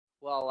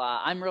Well,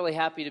 I'm really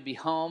happy to be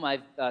home.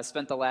 I've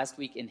spent the last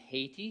week in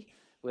Haiti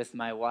with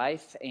my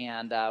wife,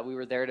 and we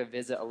were there to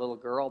visit a little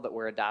girl that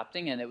we're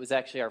adopting, and it was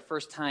actually our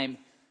first time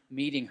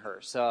meeting her.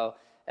 So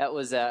that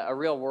was a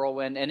real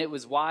whirlwind, and it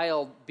was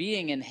wild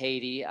being in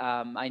Haiti.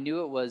 I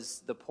knew it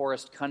was the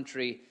poorest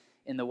country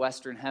in the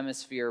Western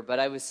Hemisphere, but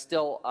I was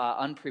still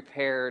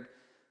unprepared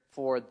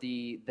for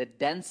the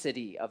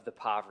density of the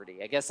poverty.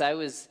 I guess I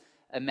was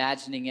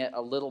imagining it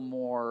a little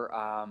more.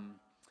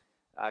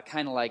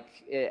 Kind of like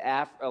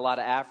a lot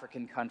of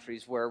African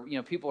countries where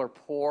people are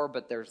poor,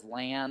 but there's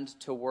land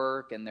to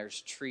work and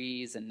there's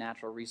trees and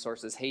natural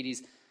resources.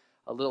 Haiti's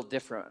a little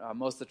different.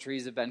 Most of the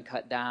trees have been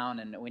cut down,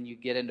 and when you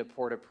get into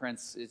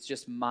Port-au-Prince, it's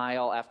just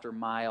mile after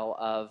mile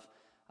of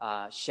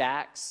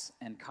shacks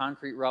and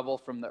concrete rubble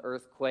from the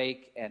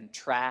earthquake and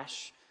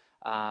trash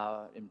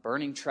and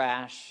burning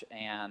trash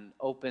and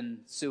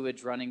open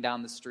sewage running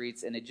down the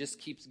streets, and it just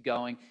keeps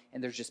going.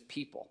 And there's just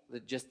people,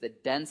 just the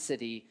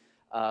density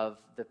of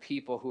the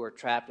people who are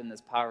trapped in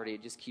this poverty.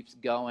 It just keeps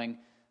going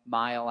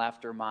mile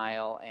after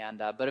mile. And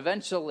but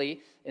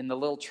eventually, in the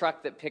little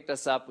truck that picked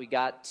us up, we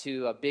got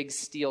to a big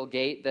steel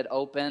gate that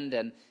opened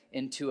and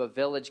into a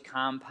village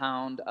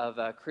compound of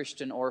a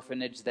Christian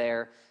orphanage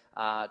there.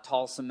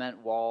 Tall cement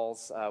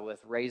walls with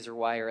razor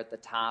wire at the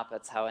top.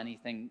 That's how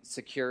anything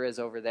secure is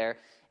over there.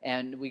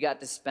 And we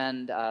got to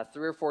spend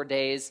 3 or 4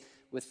 days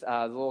with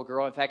the little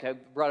girl. In fact, I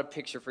brought a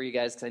picture for you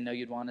guys because I know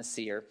you'd want to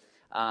see her.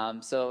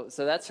 So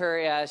that's her.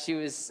 Yeah, she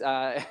was.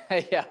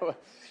 Yeah,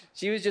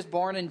 she was just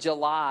born in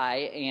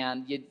July,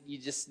 and you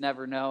just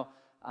never know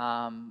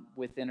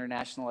with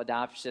international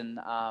adoption.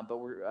 But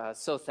we're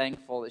so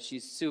thankful that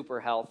she's super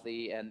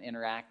healthy and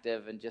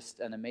interactive, and just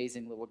an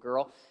amazing little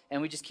girl.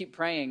 And we just keep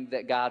praying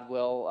that God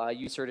will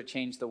use her to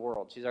change the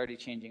world. She's already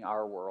changing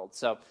our world.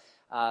 So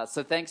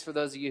thanks for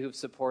those of you who've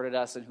supported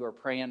us and who are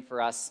praying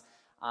for us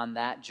on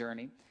that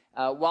journey.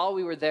 While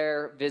we were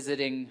there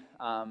visiting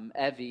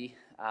Evie.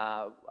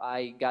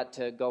 I got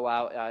to go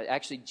out.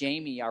 Actually,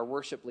 Jamie, our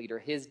worship leader,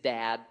 his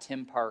dad,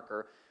 Tim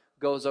Parker,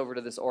 goes over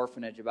to this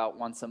orphanage about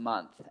once a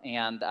month.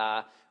 And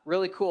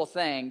really cool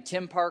thing,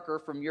 Tim Parker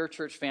from your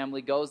church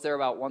family goes there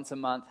about once a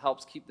month,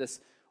 helps keep this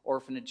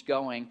orphanage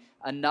going.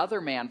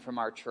 Another man from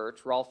our church,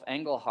 Rolf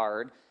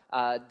Engelhard,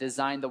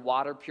 designed the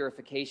water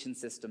purification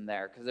system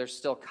there because there's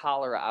still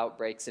cholera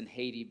outbreaks in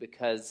Haiti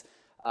because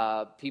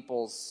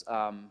people's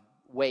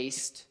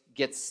waste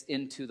gets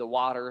into the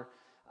water.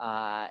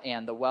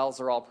 And the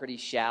wells are all pretty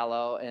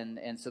shallow,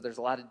 and so there's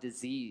a lot of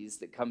disease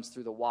that comes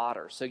through the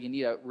water. So you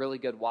need a really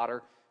good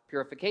water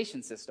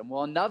purification system.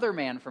 Well, another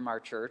man from our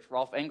church,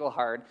 Rolf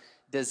Engelhard,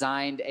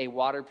 designed a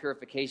water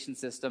purification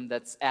system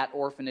that's at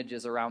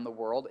orphanages around the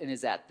world and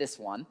is at this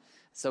one.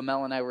 So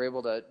Mel and I were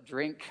able to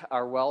drink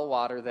our well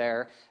water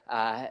there,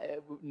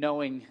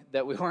 knowing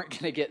that we weren't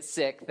going to get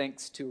sick,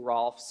 thanks to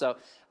Rolf. So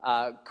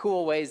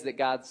cool ways that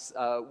God's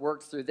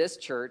worked through this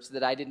church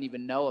that I didn't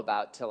even know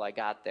about till I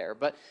got there.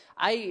 But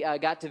I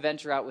got to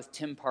venture out with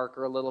Tim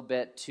Parker a little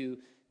bit to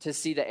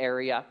see the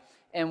area.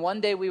 And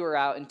one day we were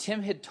out, and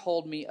Tim had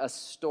told me a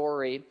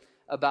story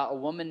about a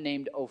woman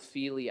named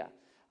Ophelia.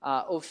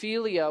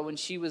 Ophelia, when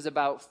she was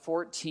about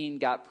 14,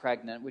 got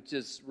pregnant, which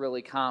is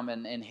really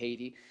common in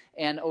Haiti.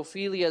 And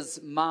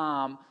Ophelia's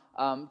mom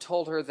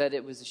told her that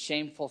it was a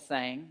shameful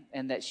thing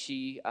and that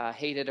she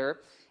hated her.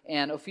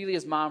 And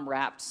Ophelia's mom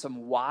wrapped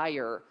some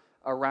wire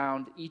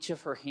around each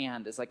of her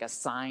hand as like a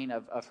sign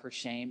of her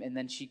shame. And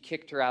then she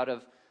kicked her out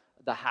of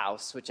the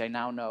house, which I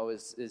now know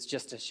is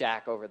just a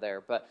shack over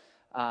there. But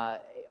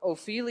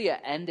Ophelia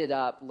ended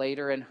up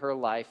later in her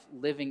life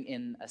living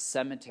in a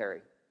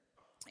cemetery.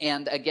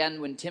 And again,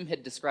 when Tim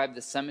had described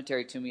the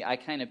cemetery to me, I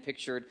kind of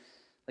pictured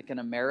like an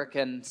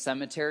American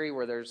cemetery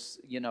where there's,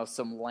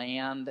 some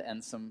land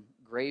and some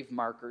grave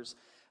markers.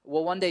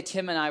 Well, one day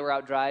Tim and I were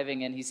out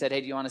driving, and he said,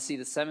 "Hey, do you want to see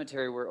the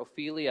cemetery where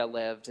Ophelia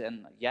lived?"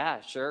 And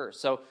yeah, sure.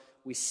 So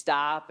we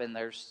stop, and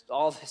there's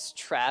all this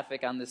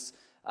traffic on this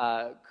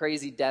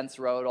crazy dense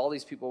road, all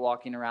these people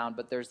walking around,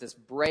 but there's this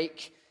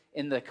break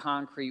in the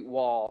concrete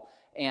wall.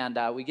 And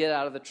we get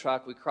out of the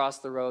truck, we cross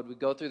the road, we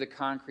go through the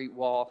concrete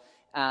wall,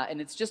 and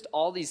it's just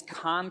all these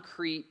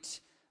concrete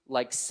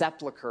like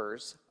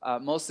sepulchers,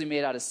 mostly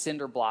made out of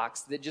cinder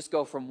blocks that just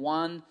go from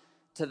one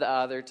to the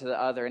other to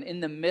the other. And in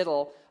the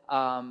middle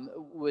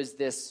was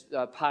this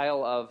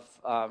pile of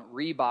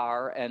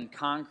rebar and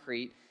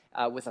concrete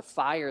with a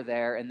fire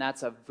there, and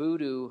that's a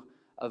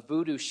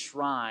voodoo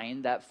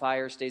shrine. That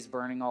fire stays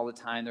burning all the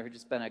time. There had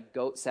just been a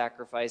goat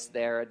sacrifice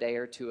there a day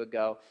or two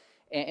ago.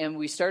 And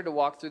we started to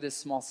walk through this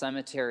small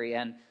cemetery,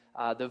 and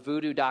the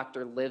voodoo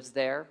doctor lives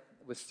there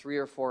with 3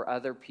 or 4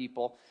 other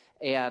people.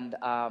 And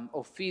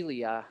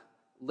Ophelia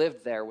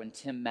lived there when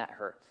Tim met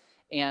her.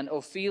 And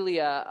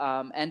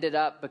Ophelia ended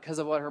up, because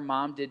of what her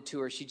mom did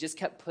to her, she just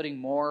kept putting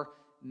more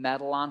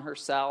metal on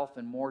herself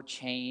and more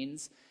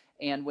chains.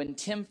 And when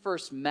Tim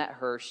first met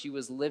her, she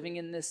was living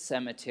in this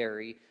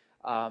cemetery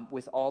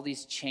with all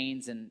these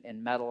chains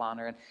and metal on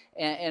her.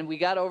 And we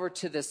got over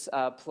to this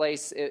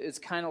place. It's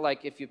kind of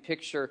like if you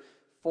picture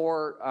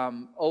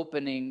 4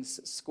 openings,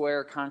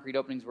 square concrete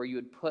openings where you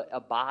would put a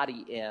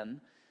body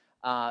in.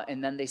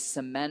 and then they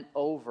cement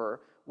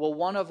over. Well,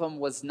 one of them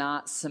was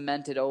not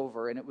cemented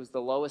over, and it was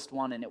the lowest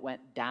one, and it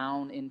went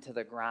down into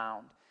the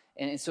ground.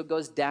 And so it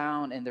goes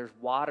down, and there's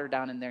water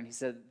down in there. And he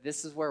said,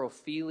 this is where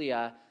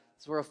Ophelia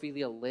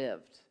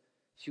lived.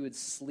 She would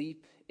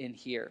sleep in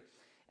here.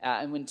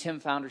 And when Tim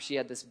found her, she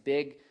had this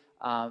big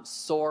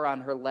sore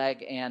on her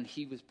leg, and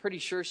he was pretty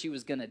sure she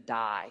was going to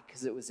die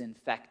because it was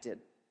infected.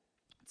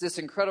 It's this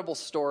incredible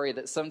story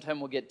that sometime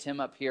we'll get Tim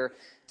up here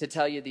to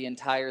tell you the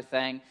entire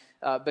thing.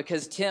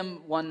 Because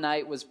Tim one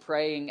night was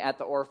praying at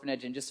the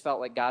orphanage and just felt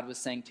like God was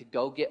saying to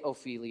go get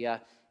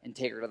Ophelia and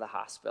take her to the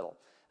hospital.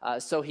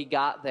 So he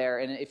got there,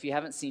 and if you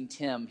haven't seen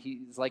Tim,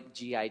 he's like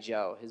G.I.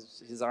 Joe.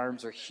 His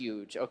arms are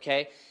huge,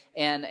 okay?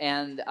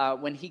 And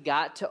when he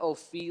got to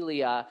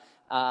Ophelia,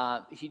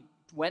 he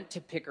went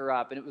to pick her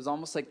up, and it was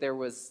almost like there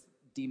was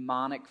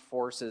demonic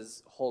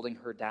forces holding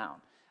her down.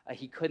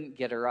 He couldn't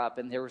get her up,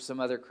 and there were some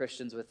other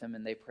Christians with him,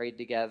 and they prayed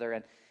together,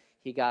 and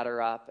he got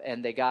her up,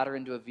 and they got her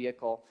into a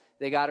vehicle.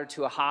 They got her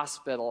to a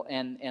hospital,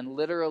 and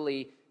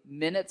literally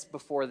minutes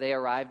before they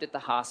arrived at the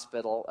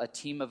hospital, a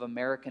team of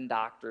American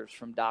doctors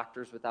from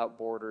Doctors Without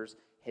Borders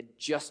had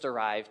just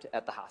arrived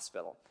at the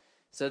hospital.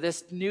 So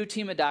this new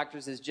team of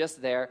doctors is just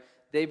there.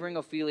 They bring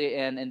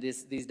Ophelia in, and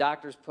these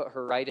doctors put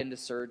her right into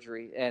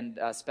surgery and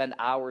spend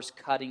hours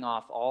cutting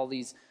off all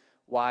these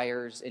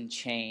wires and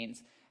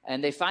chains.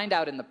 And they find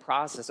out in the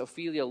process,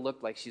 Ophelia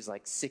looked like she's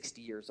like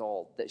 60 years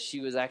old, that she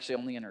was actually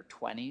only in her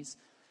 20s.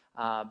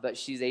 But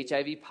she's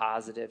HIV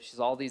positive. She's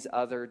all these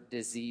other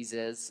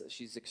diseases.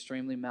 She's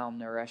extremely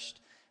malnourished.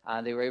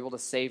 They were able to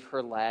save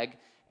her leg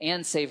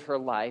and save her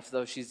life,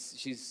 though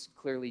she's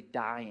clearly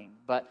dying.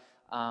 But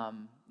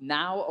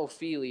now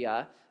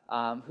Ophelia,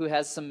 who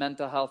has some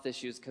mental health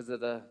issues because of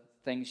the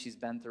things she's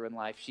been through in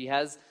life, she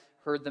has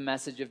heard the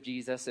message of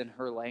Jesus in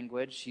her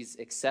language. She's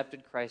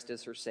accepted Christ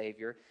as her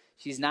Savior.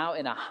 She's now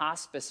in a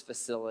hospice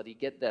facility.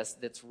 Get this,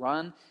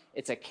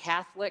 it's a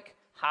Catholic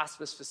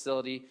hospice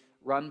facility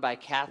run by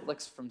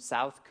Catholics from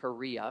South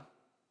Korea.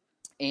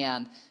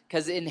 And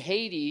because in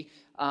Haiti,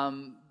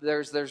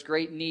 there's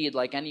great need,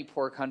 like any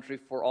poor country,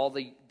 for all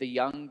the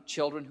young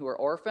children who are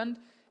orphaned,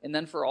 and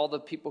then for all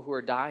the people who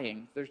are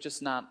dying. There's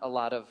just not a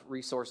lot of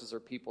resources or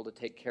people to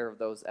take care of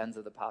those ends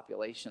of the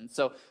population.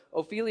 So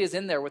Ophelia's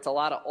in there with a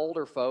lot of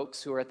older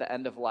folks who are at the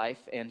end of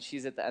life, and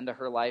she's at the end of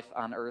her life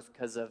on earth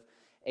because of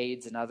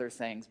AIDS and other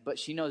things. But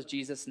she knows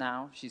Jesus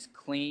now. She's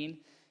clean.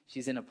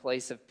 She's in a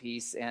place of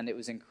peace, and it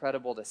was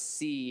incredible to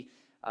see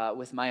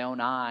with my own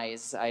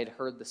eyes. I had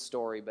heard the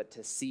story, but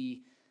to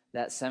see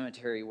that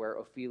cemetery where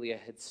Ophelia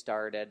had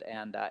started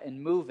and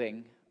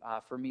moving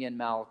for me and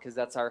Mel, because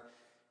that's our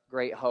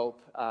great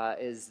hope,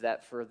 is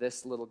that for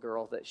this little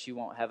girl that she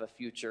won't have a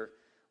future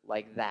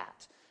like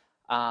that.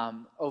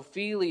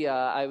 Ophelia,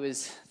 I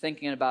was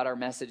thinking about our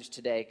message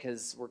today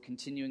because we're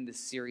continuing this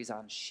series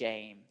on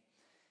shame.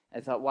 I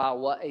thought, wow,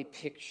 what a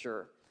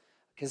picture.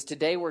 Because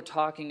today we're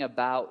talking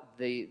about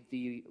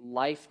the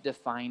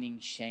life-defining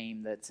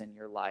shame that's in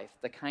your life,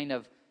 the kind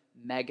of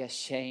mega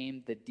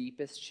shame, the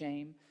deepest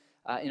shame.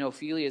 In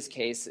Ophelia's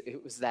case,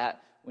 it was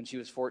that when she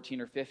was 14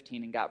 or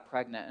 15 and got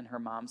pregnant, and her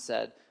mom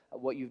said,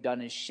 what you've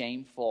done is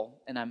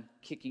shameful, and I'm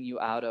kicking you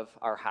out of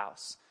our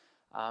house.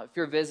 If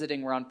you're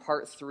visiting, we're on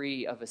part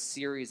 3 of a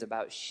series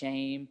about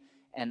shame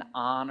and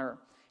honor.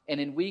 And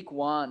in week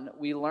 1,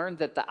 we learned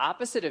that the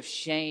opposite of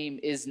shame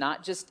is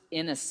not just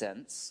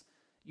innocence.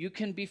 You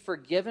can be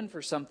forgiven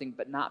for something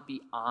but not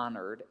be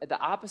honored. The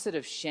opposite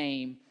of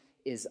shame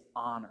is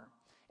honor.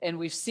 And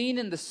we've seen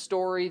in the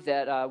story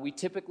that we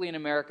typically in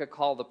America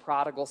call the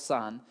prodigal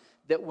son,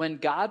 that when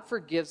God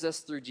forgives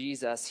us through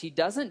Jesus, he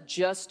doesn't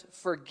just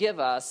forgive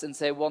us and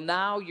say, well,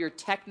 now you're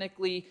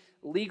technically,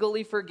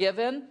 legally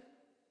forgiven,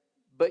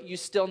 but you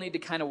still need to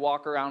kind of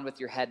walk around with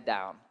your head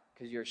down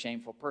because you're a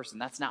shameful person.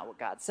 That's not what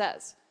God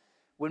says.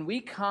 When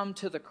we come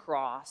to the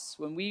cross,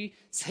 when we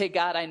say,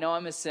 God, I know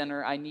I'm a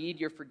sinner, I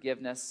need your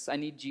forgiveness, I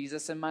need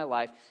Jesus in my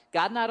life,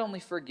 God not only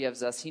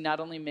forgives us, he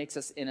not only makes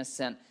us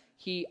innocent,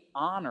 he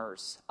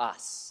honors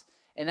us.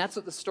 And that's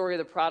what the story of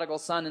the prodigal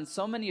son and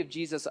so many of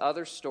Jesus'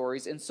 other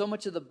stories and so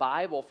much of the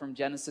Bible from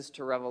Genesis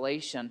to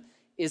Revelation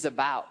is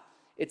about.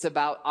 It's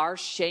about our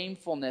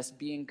shamefulness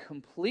being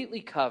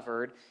completely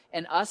covered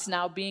and us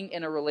now being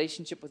in a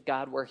relationship with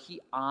God where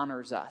he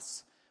honors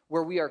us,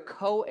 where we are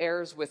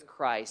co-heirs with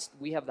Christ.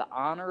 We have the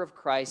honor of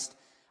Christ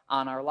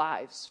on our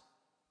lives.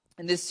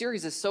 And this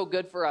series is so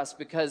good for us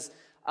because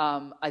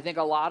I think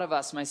a lot of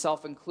us,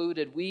 myself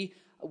included, we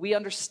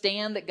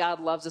understand that God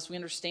loves us. We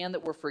understand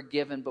that we're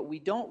forgiven, but we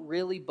don't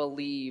really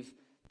believe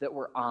that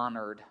we're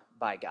honored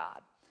by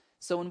God.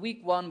 So in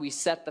week 1, we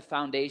set the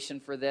foundation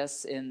for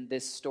this in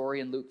this story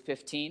in Luke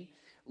 15.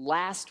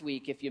 Last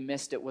week, if you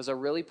missed it, was a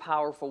really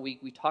powerful week.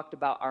 We talked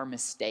about our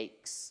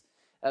mistakes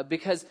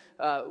because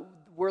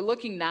we're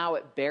looking now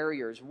at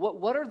barriers.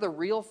 What are the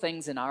real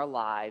things in our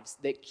lives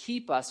that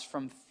keep us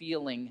from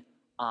feeling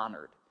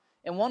honored?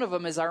 And one of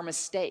them is our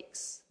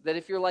mistakes. That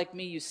if you're like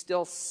me, you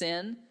still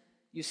sin,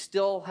 you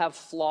still have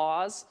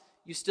flaws,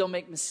 you still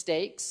make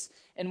mistakes.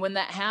 And when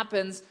that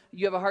happens,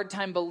 you have a hard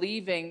time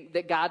believing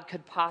that God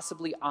could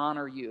possibly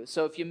honor you.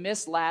 So if you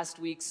missed last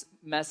week's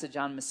message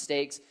on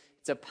mistakes,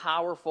 it's a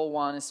powerful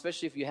one,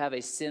 especially if you have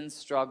a sin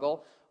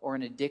struggle or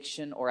an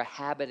addiction or a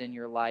habit in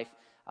your life.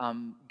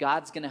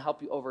 God's going to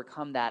help you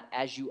overcome that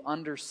as you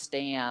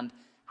understand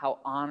how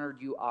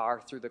honored you are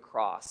through the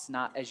cross,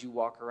 not as you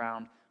walk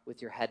around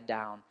with your head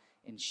down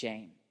in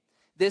shame.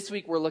 This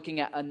week, we're looking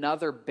at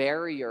another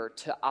barrier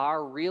to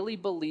our really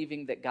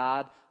believing that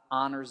God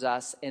honors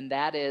us, and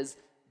that is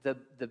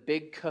the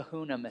big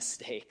kahuna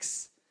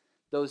mistakes,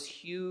 those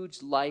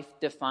huge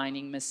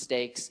life-defining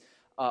mistakes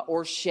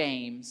or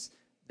shames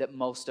that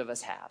most of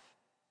us have.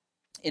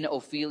 In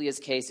Ophelia's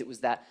case, it was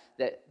that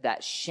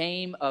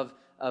shame of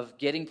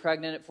getting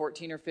pregnant at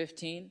 14 or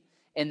 15,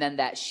 and then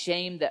that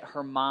shame that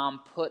her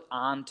mom put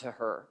onto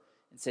her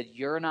and said,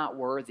 "You're not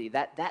worthy."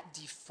 That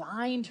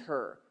defined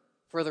her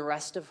for the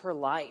rest of her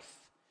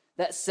life.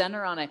 That sent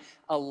her on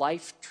a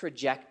life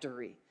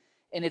trajectory.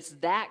 And it's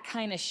that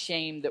kind of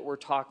shame that we're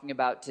talking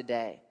about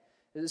today.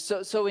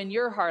 So in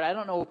your heart, I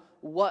don't know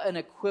what an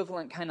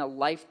equivalent kind of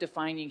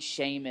life-defining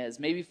shame is.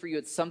 Maybe for you,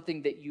 it's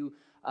something that you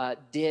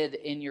did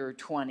in your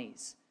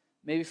 20s.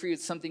 Maybe for you,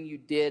 it's something you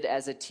did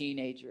as a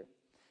teenager.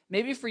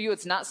 Maybe for you,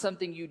 it's not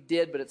something you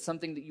did, but it's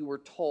something that you were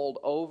told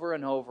over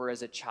and over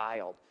as a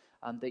child,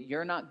 that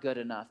you're not good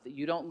enough, that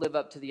you don't live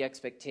up to the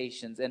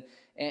expectations.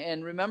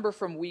 And remember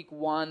from week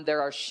 1,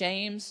 there are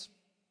shames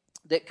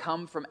that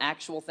come from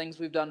actual things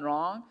we've done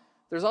wrong.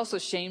 There's also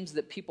shames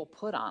that people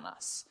put on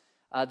us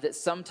that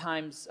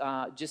sometimes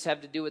just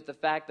have to do with the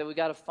fact that we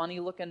got a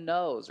funny-looking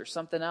nose or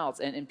something else.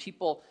 And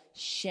people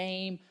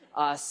shame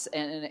us,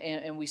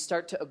 and we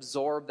start to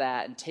absorb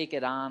that and take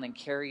it on and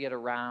carry it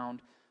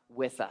around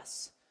with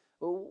us.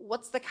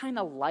 What's the kind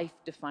of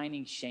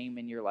life-defining shame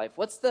in your life?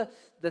 What's the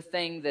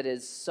thing that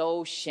is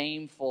so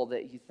shameful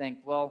that you think,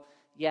 well,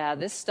 yeah,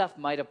 this stuff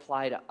might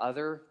apply to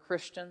other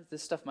Christians,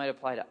 this stuff might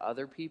apply to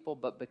other people,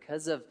 but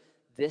because of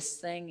this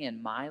thing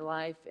in my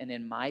life and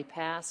in my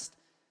past,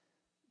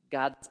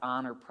 God's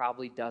honor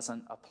probably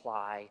doesn't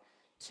apply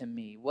to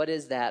me. What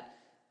is that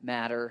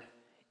matter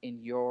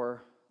in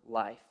your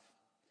life?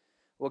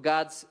 Well,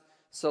 God's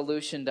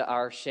solution to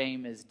our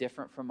shame is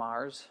different from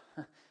ours.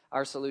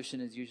 Our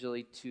solution is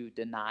usually to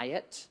deny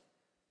it,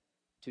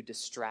 to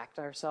distract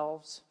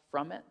ourselves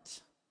from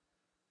it,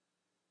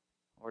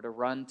 or to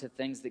run to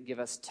things that give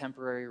us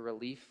temporary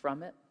relief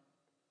from it.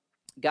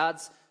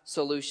 God's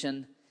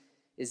solution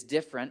is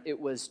different. It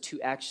was to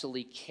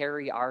actually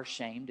carry our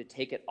shame, to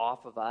take it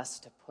off of us,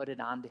 to put it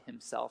onto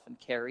himself and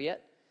carry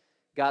it.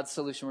 God's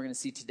solution we're going to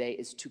see today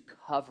is to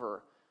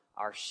cover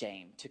our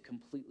shame, to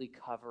completely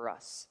cover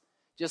us.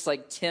 Just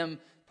like Tim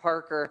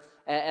Parker,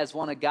 as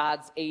one of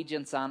God's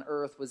agents on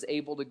earth, was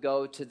able to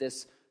go to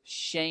this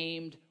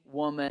shamed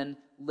woman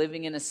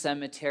living in a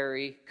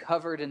cemetery,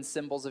 covered in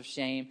symbols of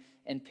shame,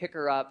 and pick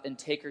her up and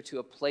take her to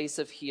a place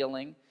of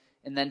healing,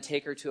 and then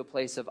take her to a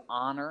place of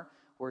honor,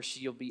 where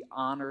she'll be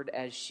honored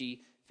as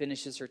she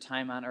finishes her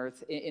time on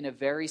earth. In a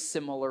very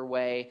similar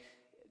way,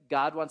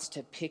 God wants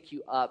to pick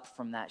you up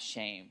from that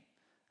shame.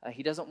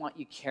 He doesn't want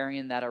you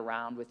carrying that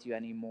around with you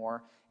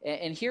anymore.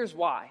 And here's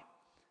why.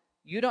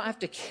 You don't have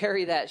to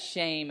carry that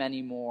shame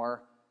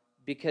anymore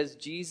because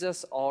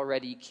Jesus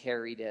already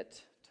carried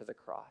it to the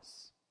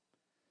cross.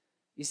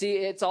 You see,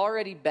 it's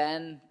already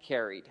been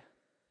carried.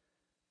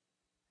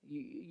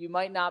 You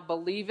might not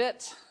believe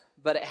it,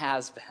 but it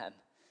has been.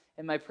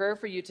 And my prayer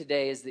for you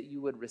today is that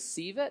you would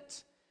receive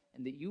it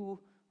and that you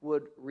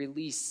would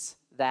release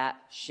that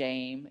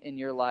shame in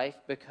your life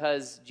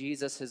because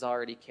Jesus has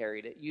already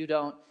carried it. You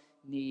don't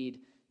need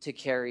to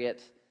carry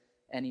it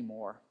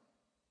anymore.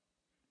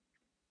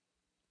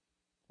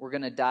 We're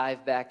going to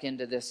dive back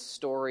into this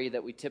story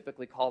that we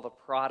typically call the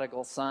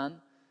prodigal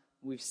son.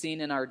 We've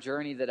seen in our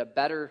journey that a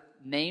better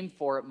name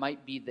for it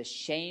might be the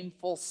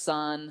shameful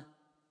son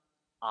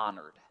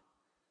honored.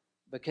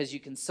 Because you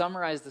can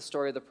summarize the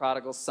story of the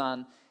prodigal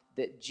son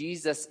that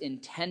Jesus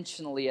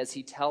intentionally, as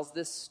he tells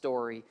this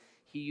story,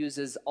 he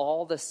uses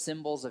all the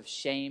symbols of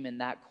shame in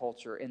that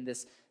culture. In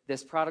this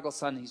prodigal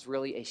son, he's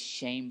really a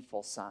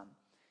shameful son.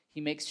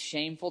 He makes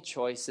shameful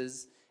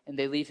choices, and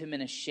they leave him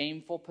in a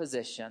shameful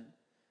position.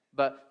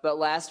 But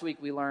last week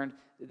we learned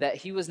that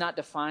he was not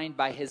defined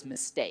by his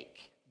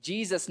mistake.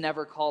 Jesus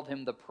never called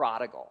him the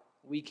prodigal.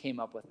 We came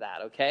up with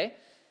that, okay?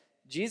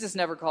 Jesus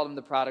never called him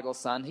the prodigal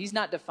son. He's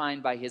not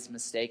defined by his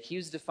mistake. He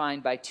was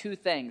defined by two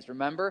things.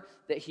 Remember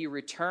that he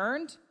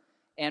returned,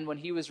 and when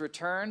he was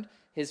returned,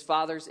 his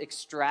father's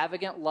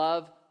extravagant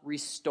love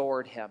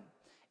restored him.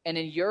 And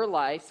in your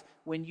life,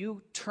 when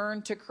you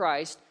turn to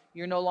Christ,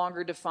 you're no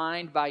longer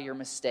defined by your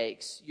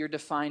mistakes. You're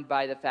defined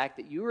by the fact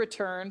that you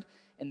returned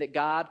and that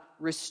God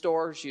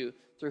restores you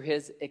through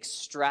his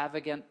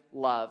extravagant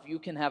love. You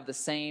can have the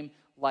same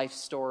life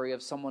story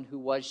of someone who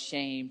was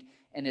shamed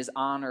and is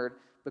honored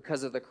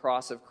because of the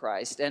cross of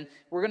Christ. And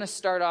we're going to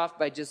start off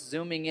by just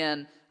zooming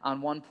in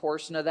on one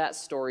portion of that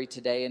story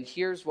today. And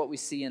here's what we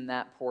see in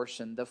that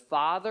portion. The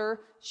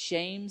father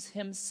shames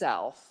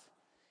himself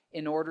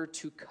in order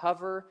to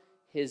cover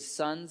his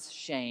son's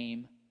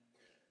shame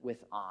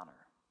with honor.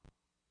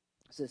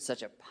 So it's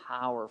such a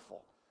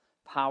powerful,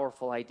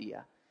 powerful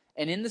idea.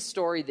 And in the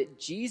story that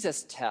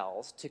Jesus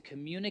tells to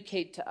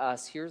communicate to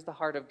us, here's the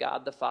heart of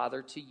God the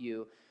Father to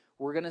you,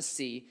 we're going to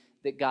see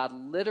that God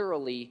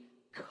literally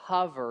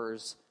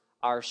covers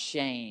our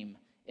shame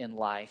in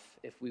life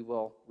if we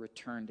will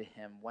return to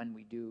him, when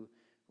we do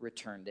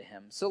return to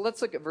him. So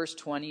let's look at verse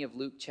 20 of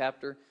Luke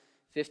chapter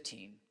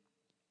 15.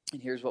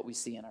 And here's what we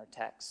see in our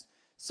text.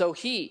 So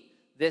he,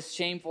 this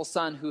shameful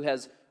son who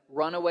has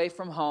run away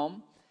from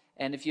home,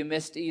 and if you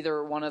missed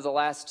either one of the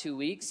last 2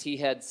 weeks, he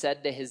had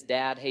said to his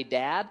dad, hey,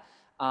 Dad,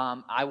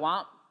 I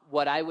want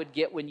what I would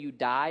get when you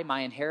die,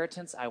 my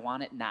inheritance, I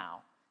want it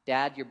now.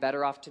 Dad, you're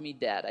better off to me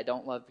dead. I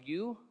don't love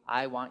you.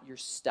 I want your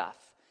stuff.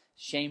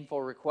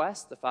 Shameful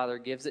request. The father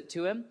gives it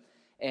to him,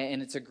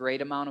 and it's a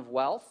great amount of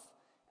wealth,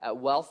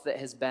 wealth that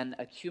has been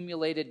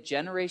accumulated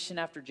generation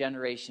after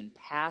generation,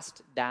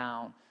 passed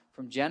down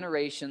from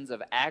generations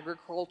of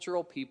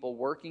agricultural people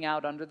working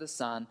out under the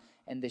sun,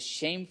 and this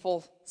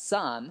shameful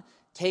son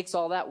takes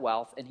all that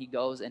wealth and he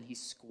goes and he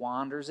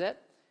squanders it.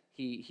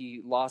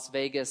 He Las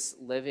Vegas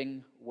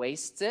living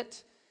wastes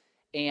it.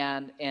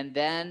 And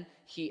then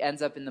he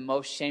ends up in the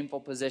most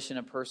shameful position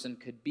a person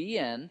could be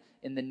in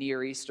the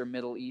Near East or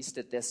Middle East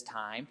at this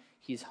time.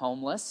 He's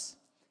homeless.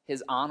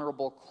 His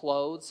honorable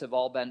clothes have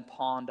all been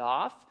pawned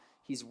off.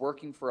 He's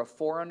working for a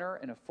foreigner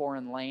in a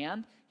foreign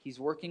land. He's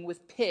working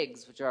with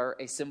pigs, which are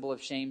a symbol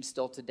of shame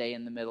still today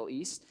in the Middle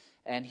East.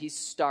 And he's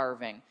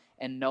starving,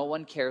 and no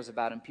one cares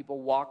about him.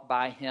 People walk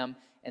by him,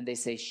 and they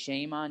say,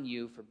 shame on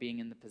you for being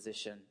in the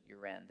position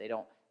you're in. They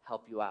don't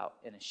help you out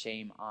in a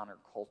shame-honor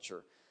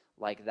culture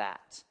like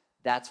that.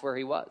 That's where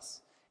he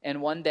was.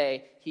 And one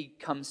day, he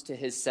comes to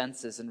his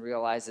senses and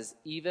realizes,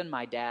 even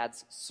my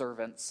dad's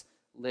servants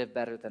live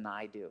better than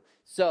I do.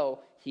 So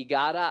he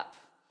got up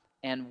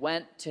and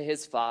went to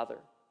his father.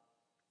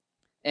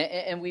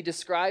 And we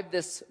described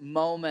this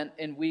moment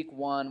in week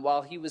 1.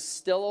 While he was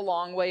still a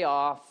long way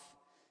off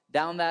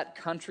down that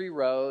country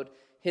road,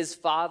 his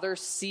father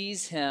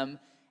sees him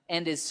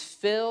and is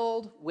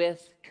filled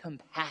with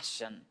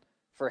compassion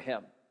for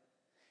him.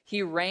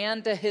 He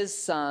ran to his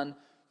son,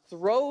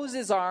 throws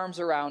his arms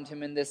around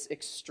him in this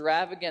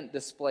extravagant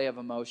display of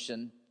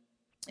emotion,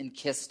 and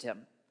kissed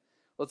him.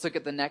 Let's look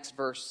at the next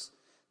verse.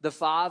 The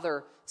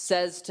father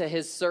says to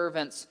his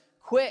servants,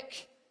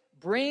 quick,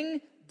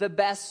 bring the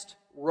best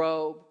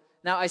robe.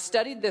 Now, I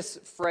studied this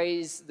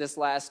phrase this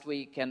last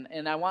week,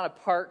 and I want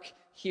to park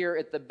here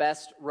at the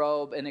best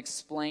robe and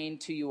explain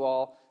to you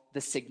all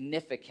the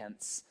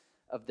significance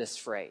of this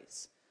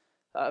phrase.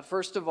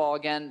 First of all,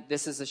 again,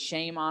 this is a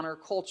shame-honor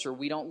culture.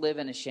 We don't live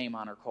in a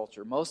shame-honor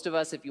culture. Most of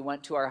us, if you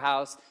went to our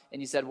house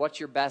and you said, what's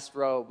your best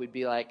robe? We'd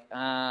be like,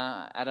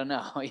 I don't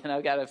know.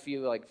 Got a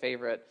few like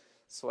favorite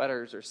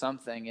sweaters or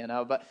something,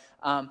 But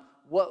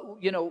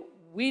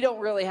we don't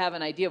really have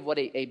an idea of what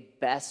a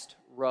best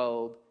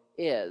robe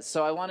is.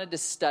 So I wanted to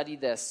study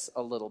this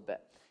a little bit.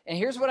 And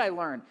here's what I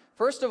learned.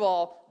 First of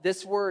all,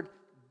 this word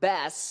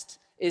best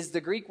is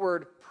the Greek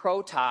word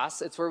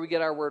protos. It's where we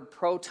get our word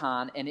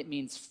proton, and it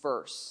means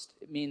first.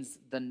 It means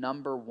the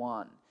number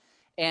one.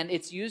 And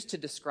it's used to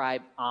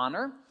describe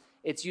honor.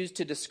 It's used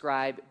to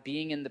describe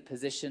being in the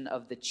position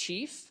of the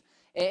chief.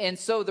 And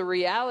so the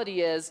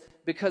reality is,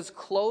 because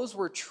clothes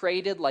were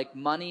traded like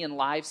money and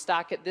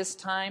livestock at this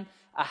time,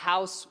 a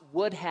house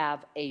would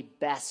have a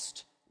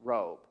best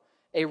robe,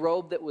 a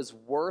robe that was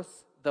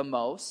worth the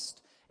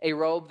most, a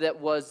robe that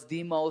was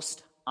the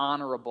most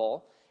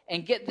honorable.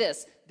 And get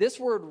this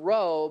word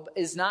robe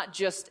is not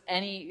just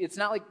it's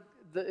not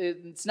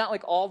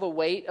like all the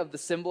weight of the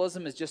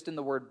symbolism is just in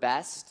the word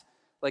best,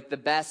 like the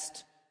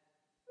best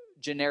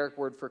generic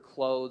word for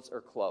clothes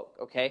or cloak,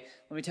 okay?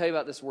 Let me tell you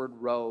about this word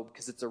robe,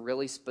 because it's a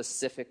really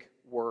specific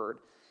word.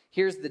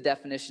 Here's the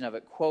definition of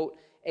it. Quote,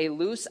 a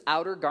loose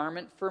outer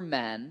garment for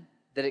men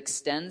that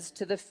extends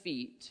to the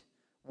feet,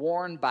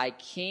 worn by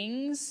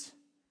kings,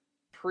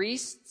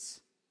 priests,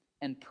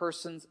 and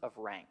persons of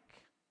rank.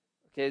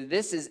 Okay,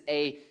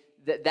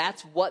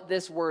 that's what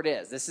this word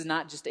is. This is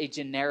not just a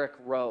generic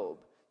robe.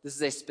 This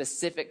is a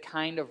specific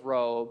kind of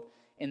robe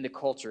in the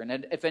culture.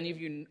 And if any of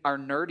you are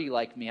nerdy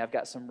like me, I've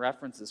got some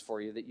references for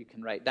you that you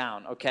can write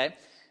down, okay?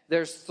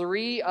 There's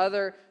 3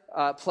 other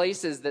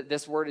places that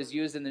this word is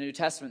used in the New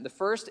Testament. The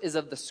first is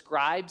of the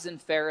scribes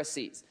and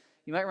Pharisees.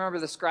 You might remember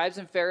the scribes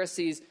and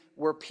Pharisees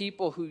were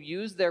people who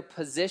used their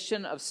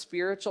position of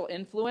spiritual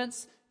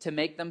influence to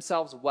make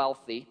themselves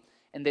wealthy,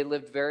 and they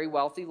lived very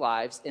wealthy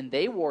lives, and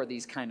they wore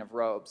these kind of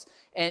robes.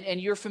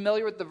 And you're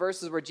familiar with the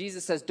verses where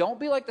Jesus says, don't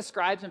be like the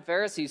scribes and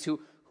Pharisees who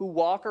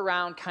walk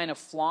around kind of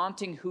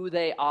flaunting who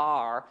they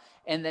are.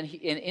 And then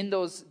in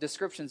those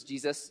descriptions,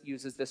 Jesus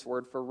uses this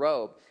word for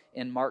robe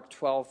in Mark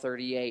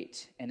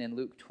 12:38 and in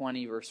Luke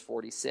 20, verse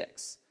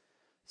 46.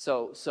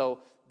 So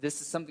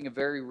this is something a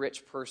very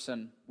rich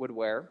person would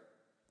wear.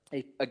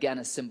 Again,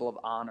 a symbol of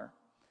honor.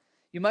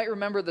 You might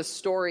remember the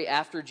story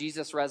after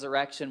Jesus'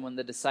 resurrection when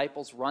the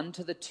disciples run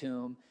to the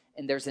tomb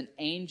and there's an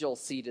angel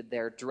seated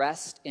there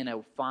dressed in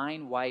a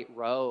fine white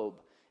robe.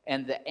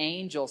 And the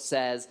angel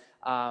says,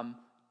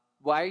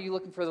 Why are you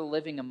looking for the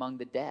living among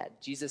the dead?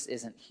 Jesus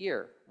isn't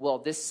here. Well,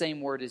 this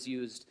same word is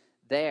used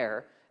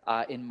there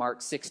in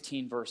Mark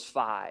 16, verse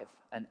 5.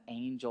 An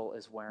angel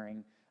is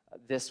wearing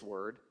this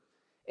word.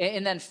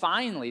 And then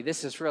finally,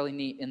 this is really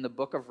neat, in the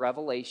book of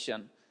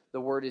Revelation, the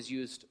word is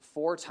used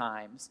 4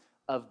 times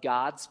of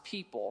God's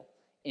people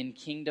in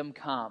kingdom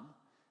come,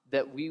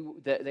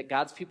 that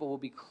God's people will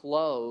be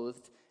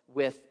clothed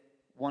with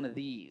one of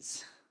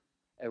these,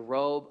 a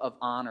robe of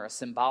honor, a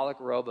symbolic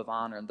robe of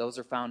honor. And those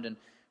are found in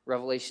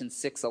Revelation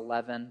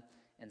 6:11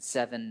 and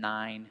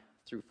 7:9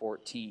 through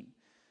 14.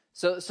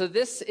 So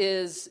this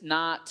is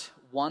not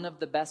one of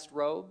the best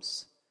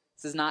robes.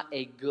 This is not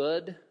a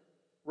good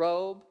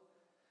robe.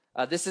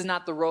 This is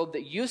not the robe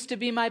that used to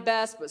be my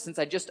best, but since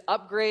I just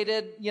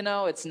upgraded,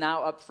 it's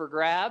now up for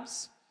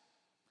grabs.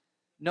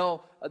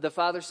 No, the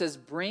Father says,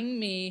 bring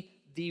me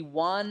the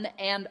one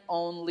and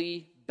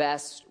only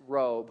best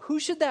robe. Who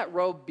should that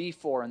robe be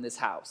for in this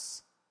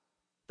house?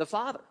 The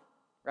Father,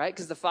 right?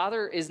 Because the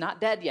Father is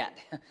not dead yet.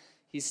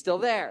 He's still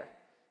there,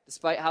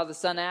 despite how the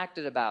Son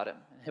acted about him.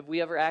 Have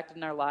we ever acted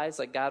in our lives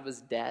like God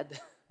was dead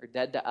or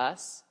dead to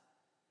us?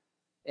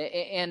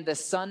 And the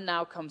Son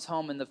now comes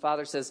home, and the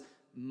Father says,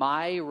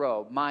 my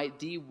robe,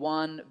 the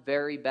one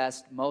very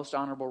best, most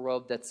honorable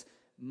robe that's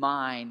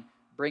mine,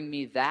 bring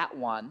me that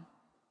one,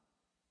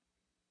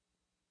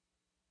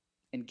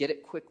 and get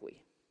it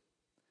quickly,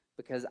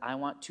 because I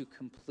want to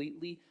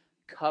completely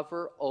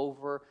cover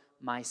over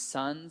my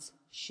son's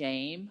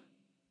shame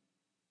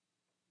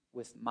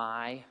with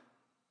my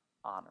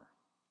honor.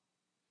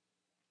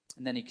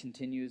 And then he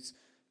continues,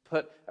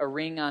 put a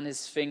ring on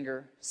his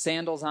finger,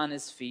 sandals on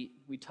his feet.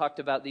 We talked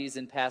about these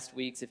in past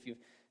weeks. If you've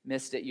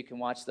missed it, you can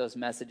watch those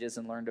messages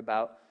and learned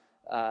about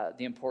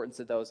the importance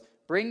of those.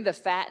 Bring the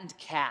fattened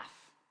calf.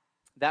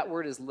 That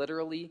word is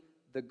literally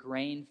the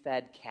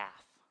grain-fed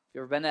calf. If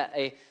you've ever been at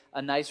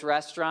a nice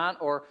restaurant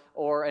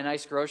or a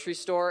nice grocery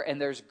store and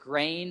there's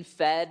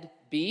grain-fed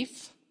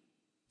beef,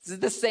 this is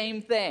the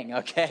same thing,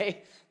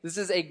 okay? This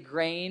is a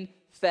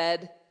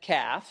grain-fed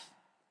calf.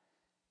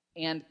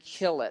 And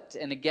kill it.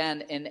 And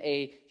again, in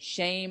a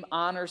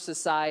shame-honor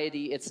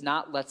society, it's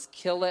not let's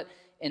kill it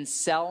and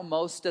sell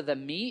most of the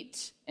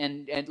meat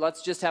and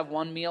let's just have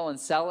one meal and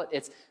sell it.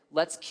 It's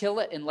let's kill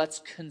it and let's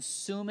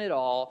consume it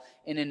all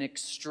in an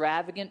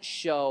extravagant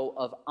show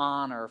of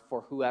honor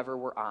for whoever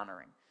we're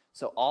honoring.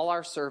 So all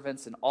our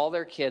servants and all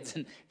their kids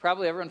and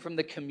probably everyone from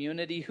the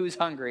community who's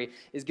hungry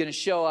is going to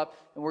show up,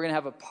 and we're going to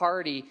have a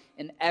party,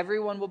 and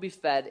everyone will be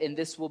fed, and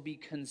this will be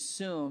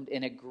consumed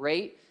in a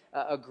great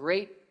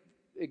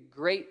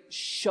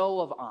show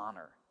of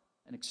honor,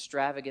 an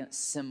extravagant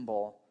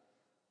symbol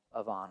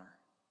of honor.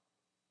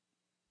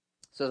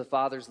 So the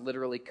Father's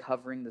literally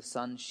covering the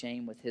Son's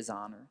shame with his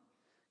honor,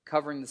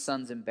 covering the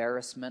Son's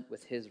embarrassment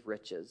with his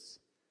riches.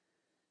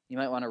 You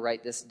might want to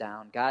write this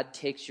down. God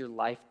takes your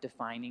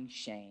life-defining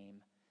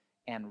shame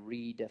and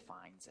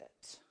redefines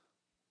it.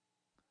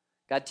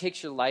 God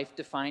takes your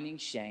life-defining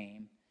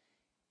shame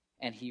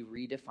and he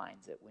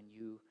redefines it when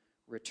you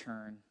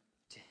return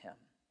to him.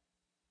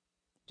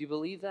 Do you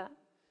believe that?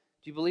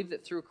 Do you believe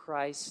that through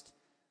Christ,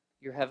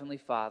 your Heavenly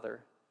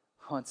Father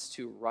wants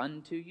to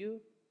run to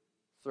you,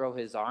 throw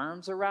his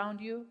arms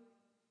around you,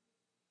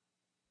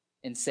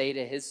 and say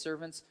to his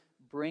servants,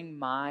 bring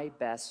my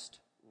best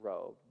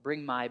robe,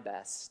 bring my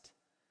best,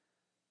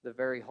 the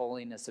very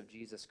holiness of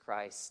Jesus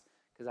Christ,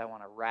 because I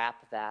want to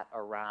wrap that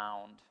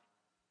around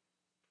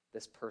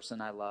this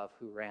person I love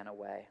who ran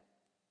away.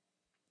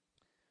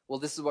 Well,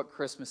 this is what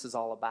Christmas is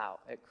all about.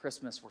 At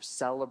Christmas, we're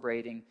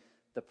celebrating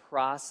the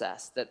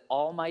process that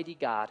Almighty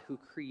God, who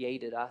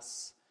created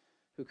us,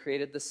 who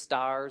created the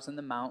stars and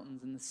the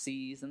mountains and the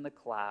seas and the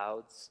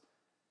clouds,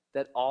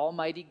 that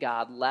Almighty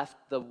God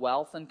left the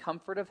wealth and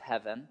comfort of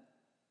heaven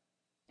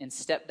and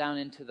stepped down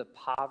into the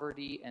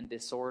poverty and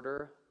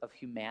disorder of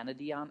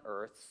humanity on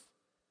earth,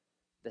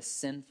 the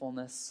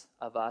sinfulness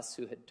of us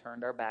who had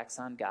turned our backs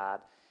on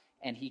God,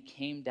 and he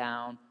came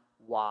down.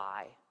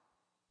 Why?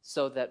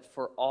 So that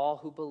for all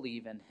who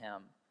believe in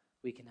him,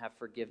 we can have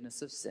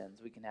forgiveness of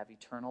sins, we can have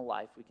eternal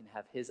life, we can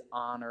have his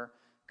honor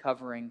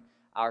covering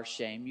our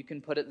shame. You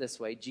can put it this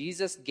way: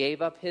 Jesus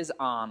gave up his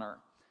honor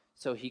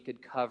so he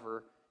could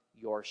cover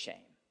your shame.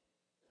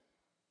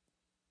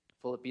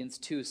 Philippians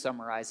 2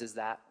 summarizes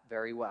that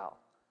very well.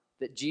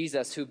 That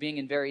Jesus, who being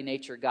in very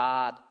nature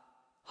God,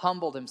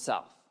 humbled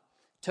himself,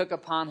 took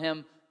upon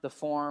him the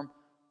form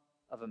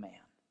of a man,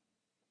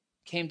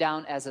 came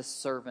down as a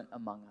servant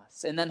among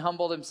us, and then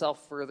humbled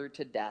himself further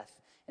to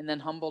death, and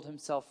then humbled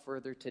himself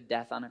further to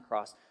death on a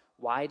cross.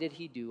 Why did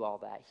he do all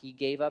that? He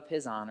gave up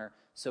his honor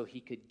so he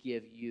could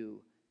give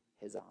you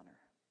his honor.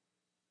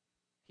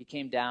 He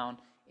came down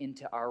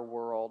into our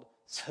world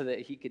so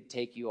that he could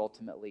take you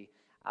ultimately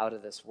out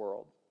of this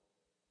world.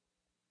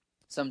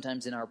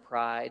 Sometimes in our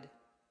pride,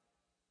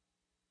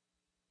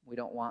 we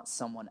don't want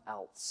someone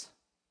else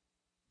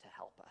to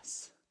help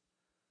us.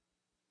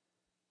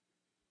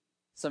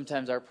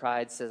 Sometimes our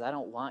pride says, I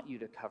don't want you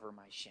to cover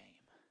my shame.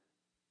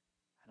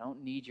 I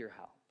don't need your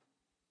help.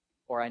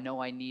 Or I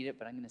know I need it,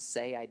 but I'm going to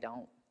say I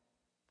don't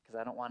because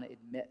I don't want to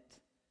admit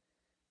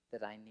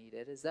that I need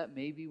it. Is that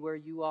maybe where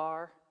you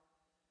are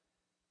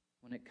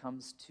when it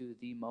comes to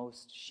the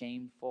most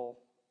shameful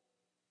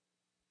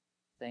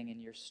thing in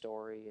your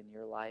story, in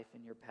your life,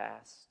 in your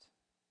past?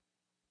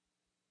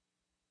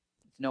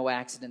 It's no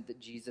accident that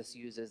Jesus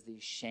uses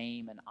these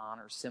shame and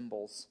honor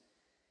symbols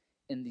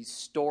in these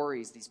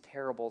stories, these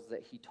parables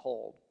that he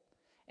told.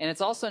 And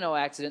it's also no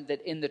accident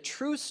that in the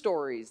true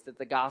stories that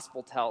the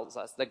gospel tells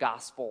us, the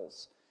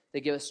gospels,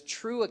 they give us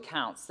true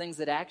accounts, things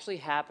that actually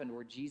happened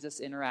where Jesus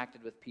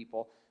interacted with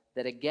people,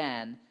 that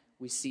again,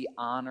 we see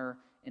honor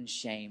and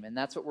shame. And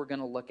that's what we're going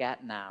to look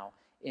at now.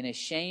 In a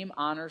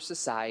shame-honor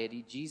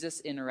society,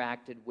 Jesus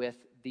interacted with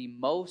the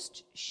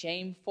most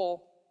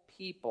shameful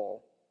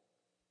people,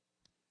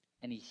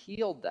 and he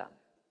healed them.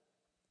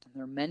 And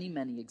there are many,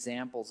 many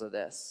examples of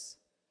this.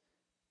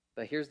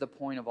 But here's the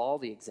point of all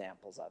the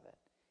examples of it.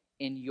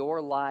 In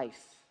your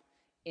life,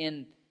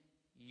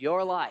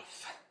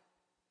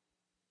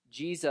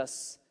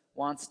 Jesus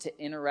wants to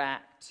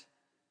interact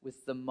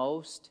with the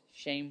most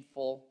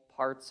shameful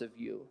parts of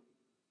you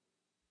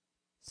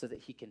so that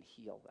he can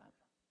heal them,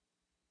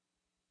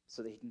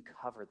 so that he can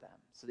cover them,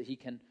 so that he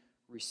can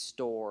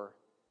restore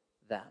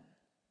them.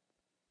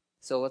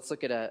 So let's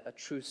look at a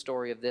true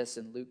story of this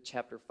in Luke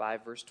chapter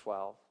 5, verse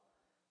 12.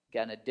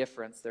 Again, a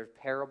difference. There are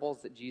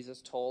parables that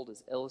Jesus told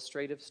as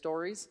illustrative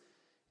stories,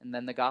 and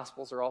then the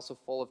Gospels are also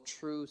full of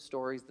true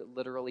stories that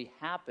literally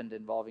happened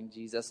involving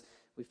Jesus.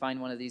 We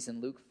find one of these in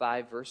Luke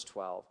 5, verse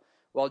 12.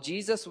 While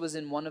Jesus was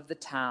in one of the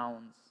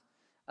towns,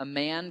 a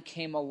man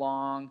came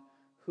along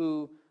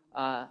who,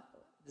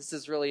 this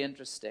is really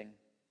interesting,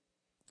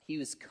 he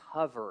was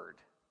covered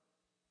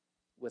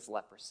with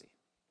leprosy.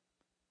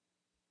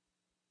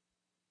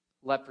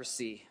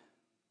 Leprosy,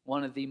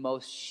 one of the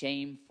most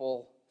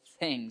shameful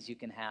things you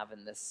can have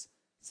in this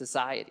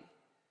society.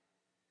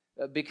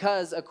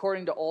 Because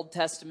according to Old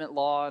Testament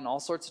law and all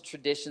sorts of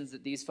traditions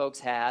that these folks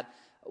had,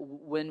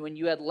 when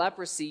you had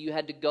leprosy, you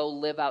had to go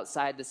live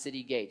outside the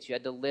city gates. You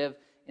had to live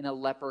in a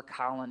leper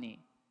colony.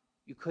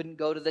 You couldn't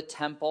go to the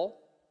temple,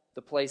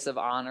 the place of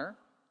honor.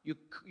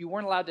 You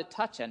weren't allowed to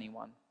touch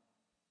anyone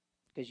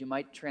because you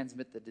might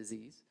transmit the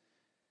disease.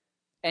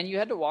 And you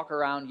had to walk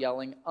around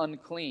yelling,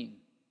 unclean,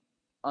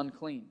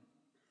 unclean.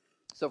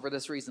 So for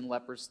this reason,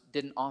 lepers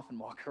didn't often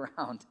walk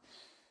around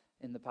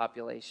in the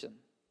population.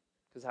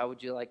 Because how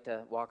would you like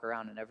to walk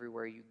around and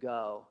everywhere you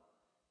go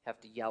have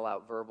to yell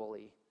out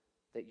verbally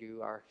that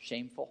you are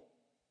shameful?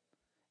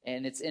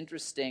 And it's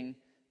interesting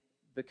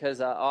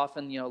because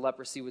often,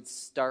 leprosy would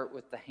start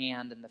with the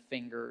hand and the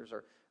fingers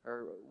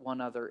or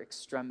one other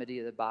extremity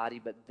of the body,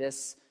 but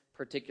this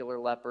particular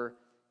leper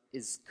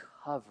is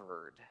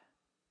covered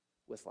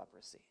with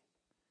leprosy.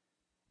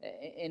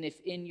 And if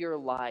in your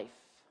life,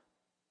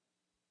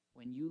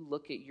 when you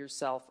look at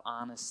yourself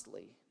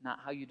honestly, not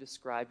how you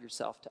describe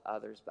yourself to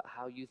others, but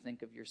how you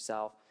think of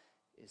yourself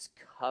is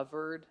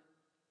covered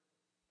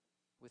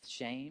with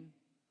shame,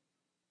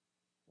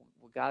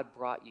 well, God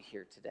brought you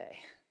here today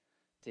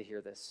to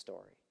hear this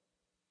story.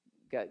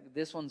 God,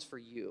 this one's for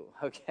you,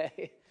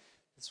 okay?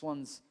 This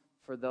one's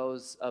for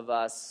those of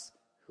us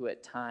who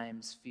at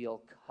times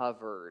feel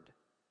covered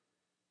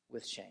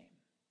with shame.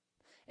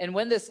 And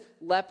when this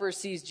leper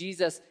sees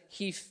Jesus,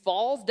 he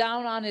falls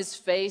down on his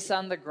face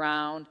on the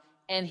ground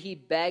and he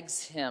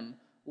begs him,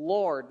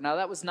 Lord. Now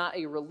that was not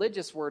a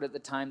religious word at the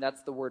time,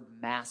 that's the word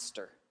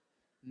master.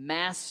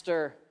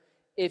 Master,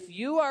 if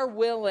you are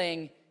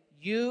willing,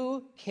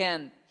 you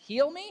can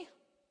heal me?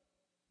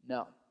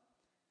 No.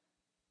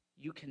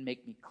 You can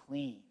make me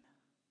clean.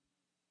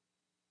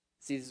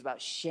 See, this is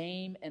about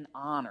shame and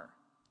honor.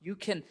 You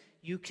can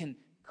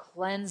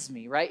cleanse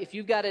me, right? If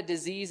you've got a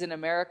disease in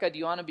America, do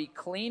you want to be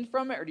clean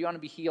from it or do you want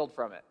to be healed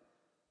from it?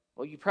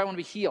 Well, you probably want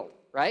to be healed,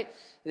 right?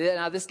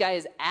 Now, this guy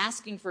is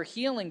asking for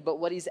healing, but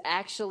what he's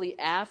actually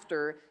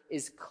after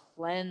is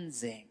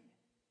cleansing.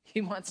 He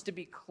wants to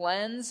be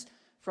cleansed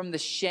from the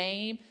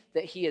shame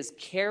that he has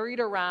carried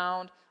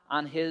around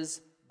on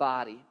his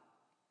body.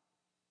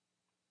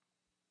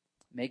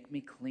 Make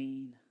me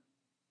clean.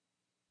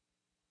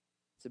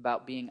 It's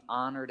about being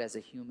honored as a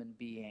human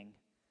being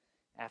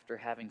after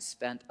having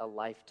spent a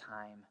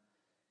lifetime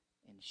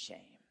in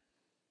shame.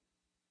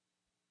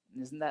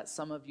 And isn't that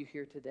some of you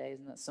here today?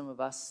 Isn't that some of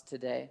us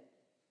today?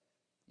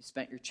 You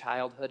spent your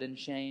childhood in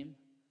shame,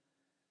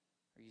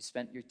 or you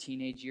spent your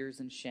teenage years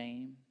in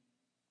shame,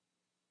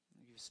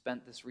 or you've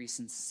spent this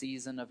recent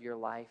season of your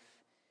life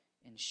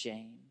in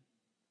shame.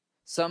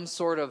 Some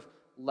sort of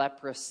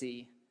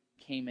leprosy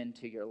came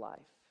into your life.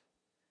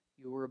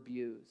 You were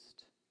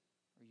abused,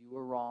 or you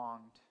were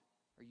wronged,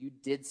 or you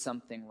did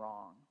something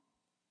wrong.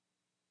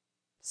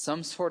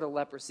 Some sort of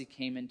leprosy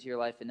came into your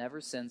life, and ever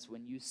since,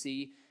 when you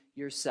see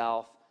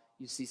yourself,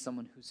 you see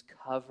someone who's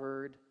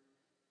covered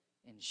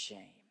in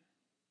shame.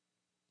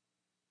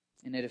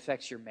 And it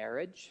affects your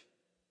marriage.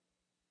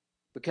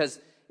 Because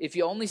if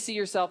you only see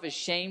yourself as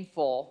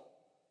shameful,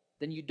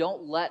 then you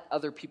don't let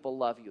other people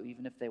love you,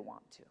 even if they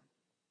want to.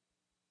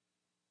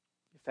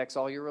 It affects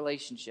all your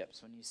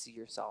relationships when you see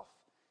yourself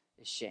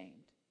as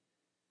shamed.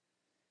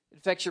 It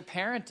affects your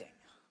parenting.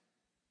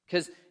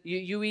 Because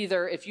you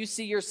either, if you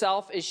see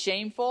yourself as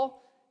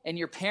shameful and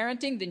you're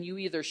parenting, then you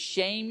either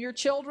shame your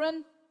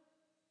children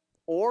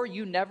or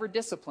you never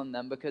discipline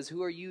them, because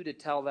who are you to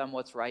tell them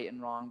what's right and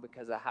wrong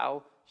because of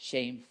how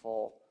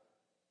shameful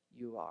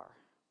you are?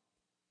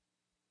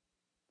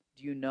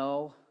 Do you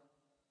know,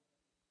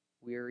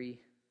 weary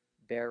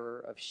bearer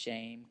of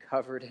shame,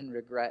 covered in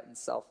regret and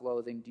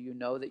self-loathing, do you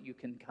know that you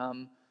can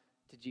come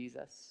to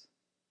Jesus?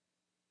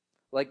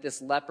 Like this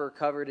leper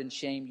covered in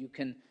shame, you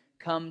can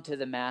come to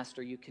the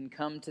Master, you can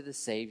come to the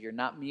Savior,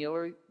 not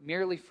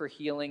merely for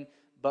healing,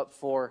 but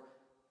for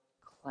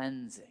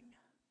cleansing,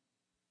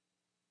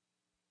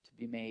 to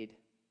be made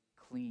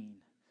clean.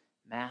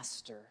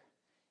 Master,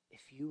 if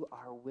you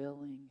are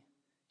willing,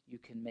 you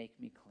can make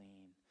me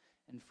clean.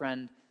 And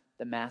friend,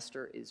 the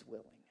Master is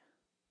willing.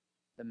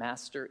 The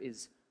Master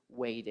is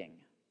waiting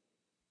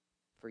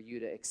for you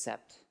to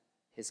accept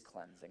his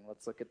cleansing.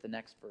 Let's look at the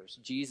next verse.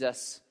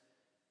 Jesus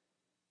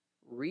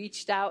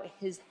reached out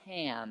his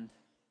hand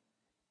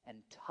and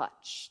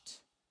touched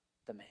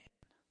the man.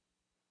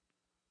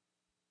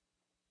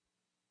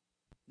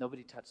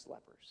 Nobody touched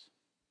lepers.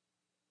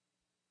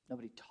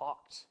 Nobody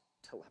talked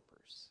to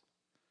lepers.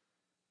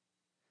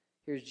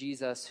 Here's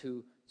Jesus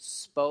who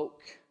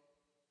spoke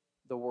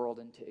the world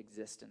into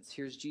existence.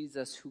 Here's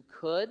Jesus who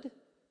could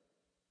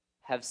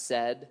have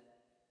said,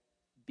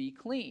 "Be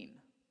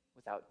clean,"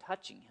 without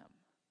touching him.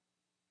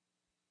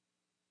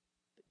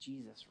 But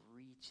Jesus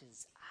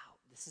reaches out.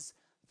 This is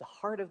the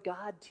heart of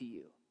God to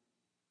you.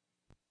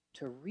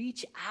 To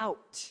reach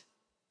out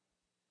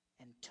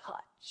and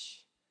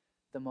touch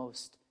the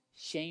most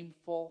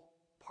shameful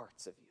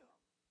parts of you.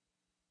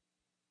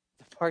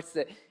 The parts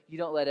that you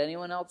don't let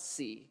anyone else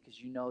see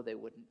because you know they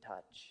wouldn't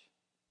touch.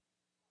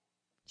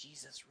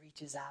 Jesus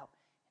reaches out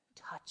and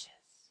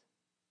touches.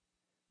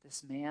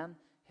 This man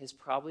has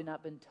probably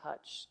not been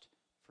touched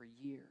for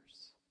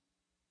years.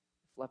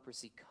 If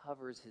leprosy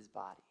covers his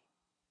body.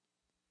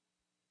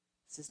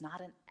 This is not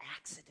an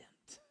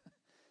accident.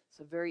 It's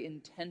a very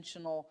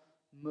intentional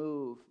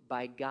move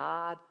by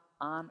God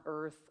on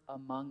earth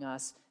among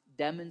us,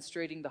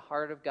 demonstrating the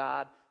heart of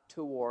God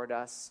toward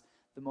us.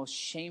 The most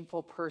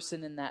shameful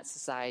person in that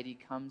society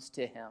comes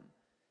to him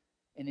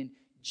and in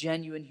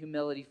genuine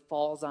humility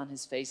falls on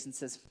his face and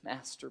says,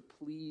 "Master,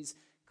 please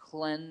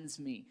cleanse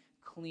me,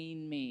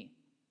 clean me."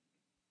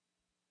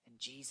 And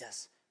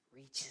Jesus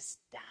reaches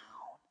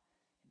down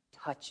and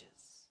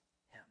touches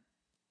him.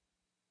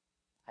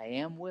 "I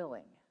am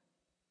willing,"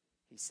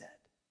 he said.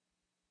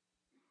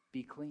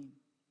 "Be clean."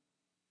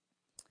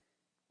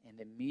 And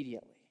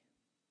immediately,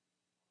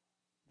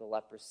 the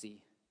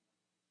leprosy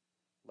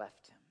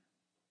left him.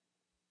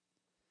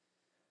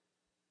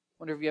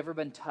 Wonder if you've ever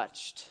been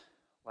touched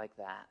like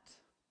that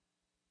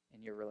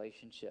in your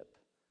relationship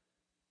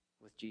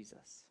with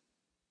Jesus?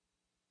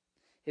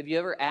 Have you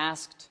ever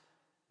asked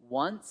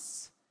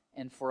once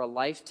and for a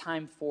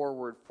lifetime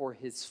forward for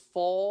his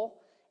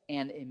full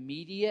and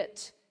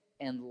immediate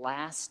and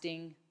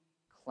lasting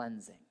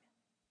cleansing?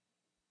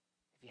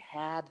 Have you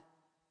had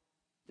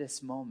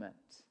this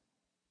moment?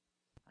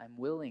 I'm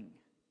willing,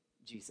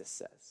 Jesus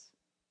says.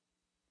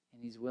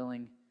 And he's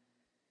willing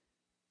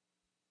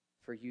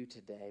for you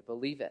today.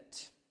 Believe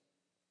it.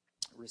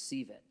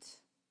 Receive it.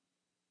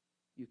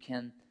 You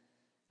can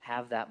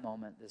have that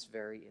moment this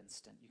very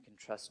instant. You can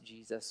trust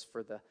Jesus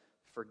for the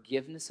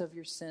forgiveness of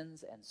your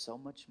sins and so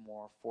much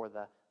more for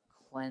the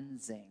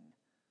cleansing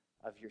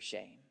of your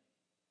shame.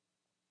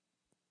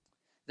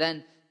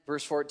 Then,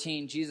 verse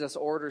 14, Jesus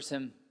orders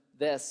him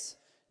this: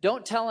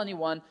 "Don't tell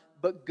anyone,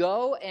 but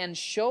go and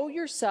show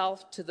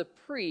yourself to the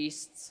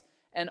priests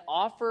and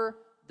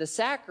offer the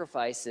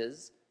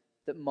sacrifices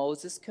that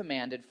Moses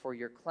commanded for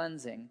your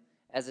cleansing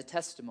as a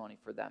testimony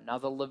for them." Now,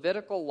 the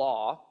Levitical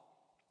law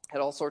had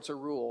all sorts of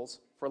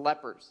rules for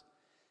lepers.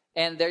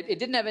 And it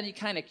didn't have any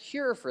kind of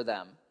cure for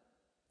them.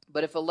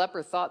 But if a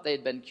leper thought they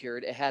had been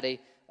cured, it had a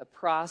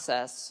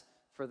process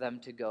for them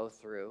to go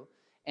through.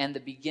 And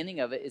the beginning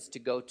of it is to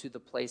go to the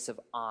place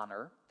of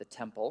honor, the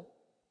temple,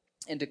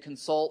 and to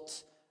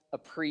consult a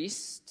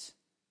priest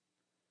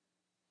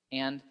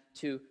and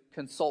to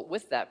consult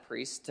with that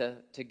priest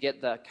to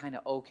get the kind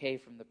of okay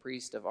from the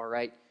priest of, all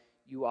right,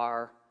 you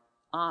are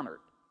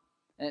honored.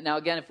 And now,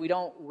 again, if we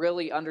don't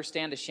really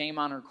understand a shame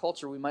honor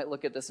culture, we might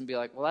look at this and be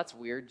like, well, that's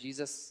weird.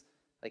 Jesus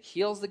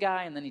heals the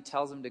guy and then he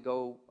tells him to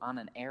go on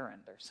an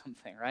errand or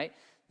something, right?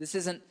 This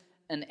isn't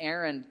an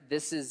errand.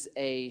 This is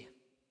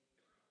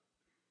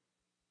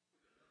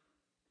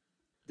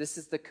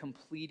the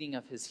completing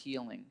of his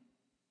healing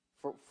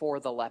for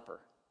the leper.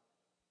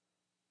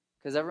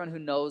 Because everyone who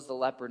knows the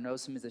leper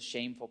knows him as a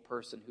shameful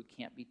person who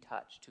can't be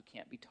touched, who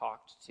can't be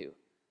talked to.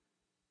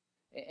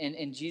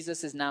 And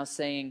Jesus is now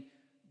saying,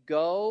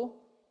 go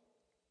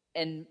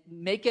and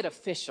make it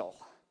official.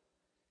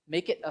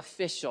 Make it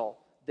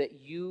official that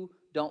you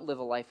don't live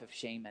a life of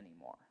shame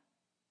anymore.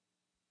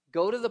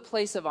 Go to the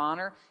place of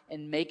honor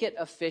and make it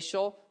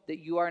official that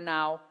you are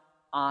now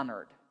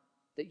honored,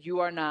 that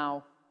you are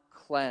now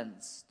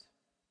cleansed.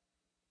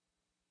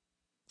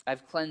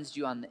 I've cleansed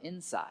you on the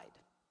inside,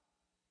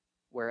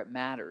 where it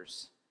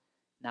matters.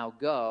 Now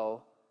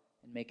go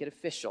and make it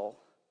official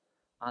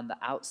on the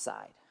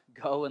outside.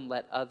 Go and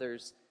let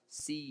others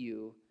see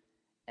you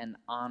and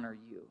honor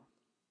you.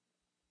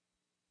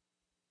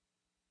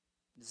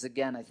 This is,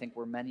 again, I think,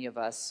 where many of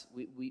us,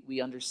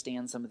 we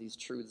understand some of these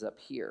truths up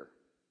here.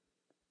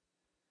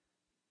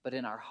 But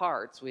in our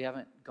hearts, we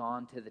haven't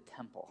gone to the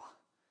temple.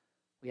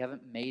 We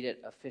haven't made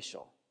it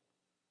official.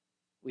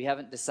 We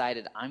haven't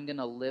decided, I'm going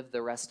to live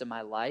the rest of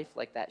my life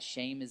like that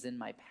shame is in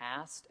my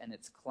past, and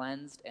it's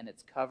cleansed, and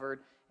it's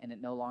covered, and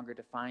it no longer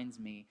defines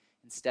me.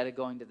 Instead of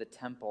going to the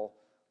temple,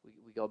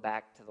 we go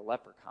back to the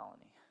leper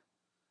colony.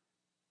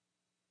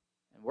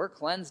 And we're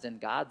cleansed in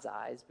God's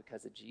eyes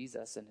because of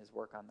Jesus and his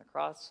work on the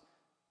cross.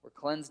 We're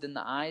cleansed in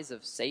the eyes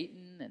of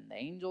Satan and the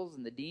angels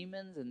and the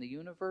demons and the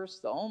universe.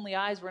 The only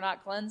eyes we're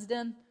not cleansed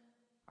in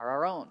are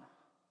our own.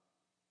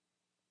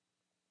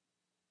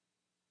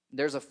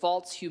 There's a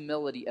false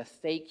humility, a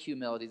fake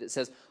humility that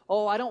says,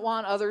 oh, I don't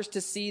want others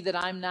to see that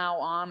I'm now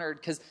honored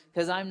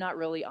because I'm not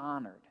really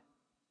honored.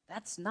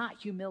 That's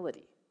not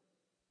humility.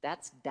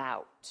 That's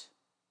doubt.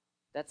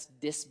 That's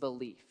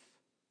disbelief.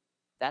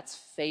 That's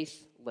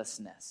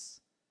faithlessness.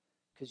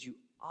 Because you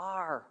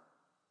are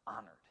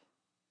honored.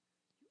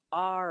 You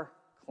are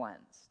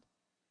cleansed.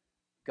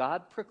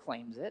 God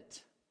proclaims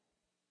it.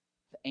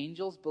 The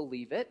angels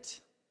believe it.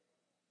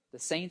 The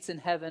saints in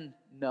heaven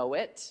know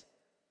it.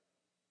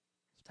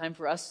 It's time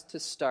for us to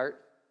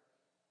start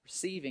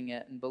receiving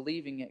it and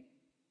believing it.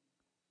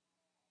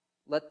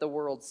 Let the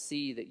world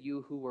see that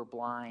you who were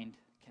blind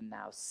can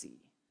now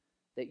see.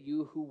 That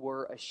you who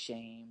were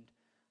ashamed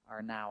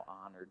are now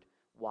honored.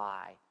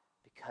 Why?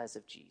 Because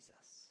of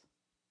Jesus.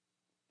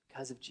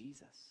 Because of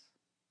Jesus.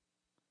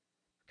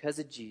 Because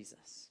of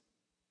Jesus.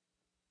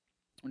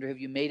 I wonder, have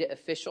you made it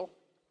official?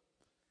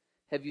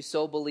 Have you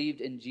so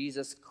believed in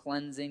Jesus'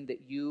 cleansing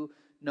that you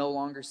no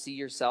longer see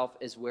yourself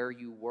as where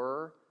you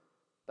were,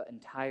 but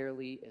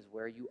entirely as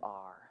where you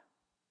are?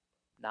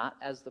 Not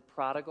as the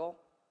prodigal,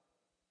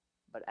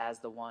 but as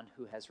the one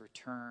who has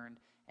returned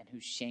and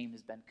whose shame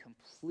has been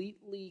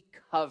completely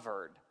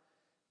covered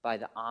by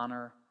the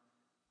honor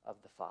of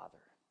the Father.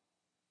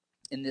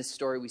 In this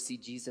story, we see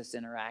Jesus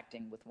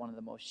interacting with one of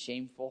the most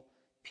shameful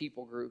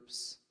people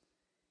groups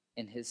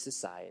in his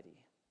society.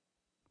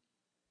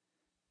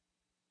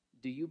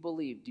 Do you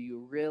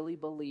really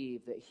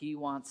believe that he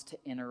wants to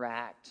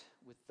interact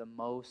with the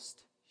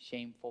most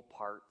shameful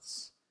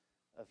parts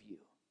of you?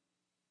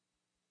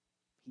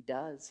 He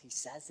does. He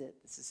says it.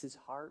 This is his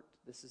heart.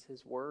 This is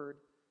his word.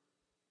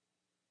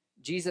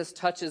 Jesus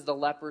touches the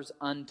leper's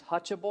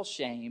untouchable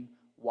shame.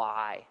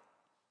 Why?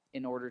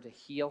 In order to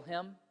heal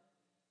him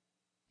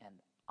and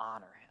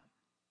honor him.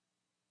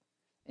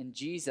 And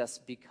Jesus,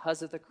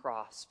 because of the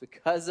cross,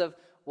 because of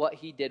what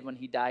he did when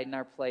he died in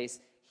our place,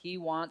 he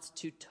wants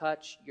to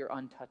touch your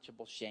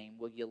untouchable shame.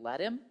 Will you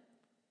let him?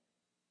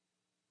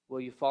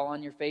 Will you fall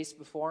on your face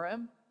before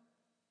him?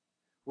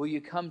 Will you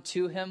come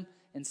to him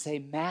and say,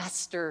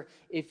 Master,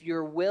 if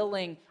you're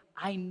willing,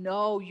 I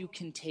know you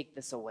can take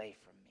this away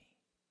from me.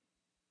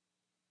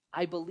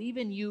 I believe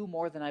in you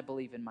more than I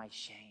believe in my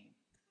shame.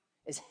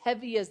 As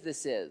heavy as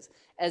this is,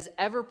 as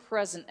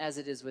ever-present as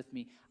it is with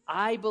me,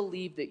 I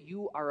believe that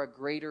you are a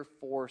greater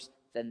force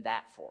than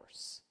that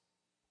force.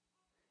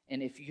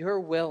 And if you're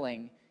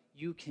willing,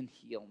 you can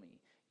heal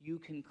me. You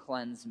can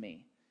cleanse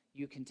me.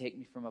 You can take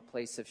me from a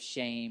place of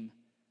shame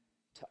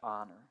to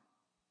honor.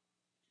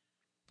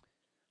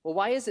 Well,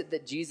 why is it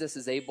that Jesus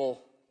is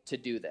able to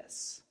do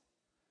this?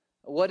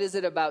 What is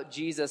it about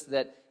Jesus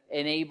that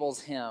enables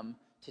him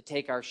to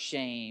take our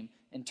shame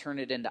and turn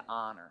it into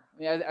honor? I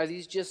mean, are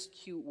these just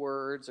cute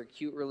words or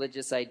cute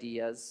religious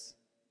ideas?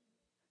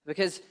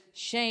 Because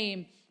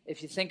shame,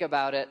 if you think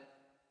about it,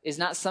 is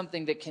not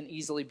something that can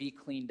easily be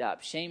cleaned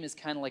up. Shame is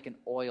kind of like an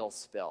oil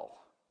spill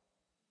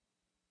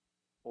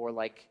or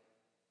like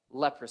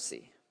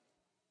leprosy.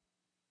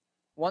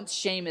 Once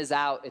shame is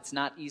out, it's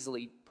not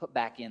easily put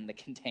back in the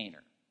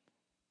container.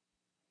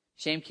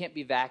 Shame can't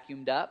be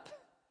vacuumed up.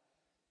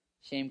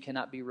 Shame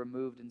cannot be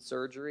removed in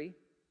surgery.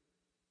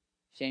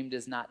 Shame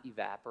does not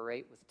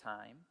evaporate with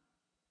time.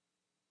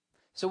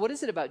 So what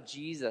is it about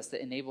Jesus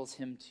that enables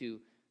him to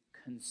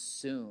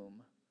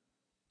consume,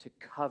 to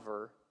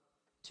cover,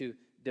 to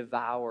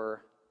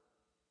devour,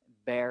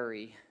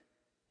 bury,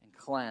 and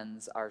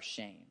cleanse our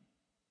shame?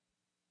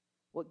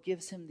 What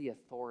gives him the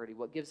authority?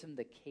 What gives him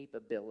the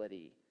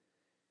capability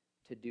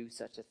to do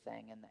such a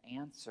thing? And the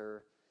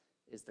answer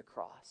is the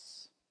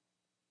cross.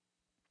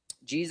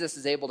 Jesus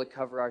is able to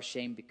cover our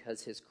shame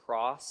because his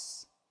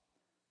cross,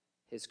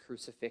 his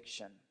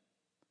crucifixion,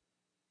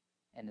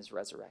 and his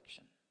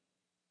resurrection.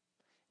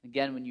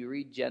 Again, when you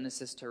read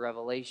Genesis to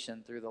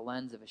Revelation through the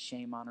lens of a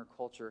shame-honor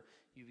culture,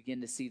 you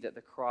begin to see that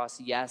the cross,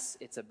 yes,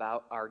 it's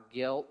about our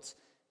guilt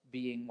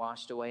being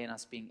washed away and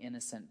us being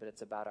innocent, but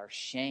it's about our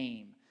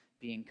shame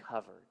being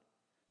covered.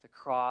 The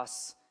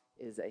cross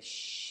is a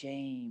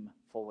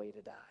shameful way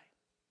to die.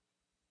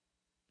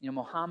 You know,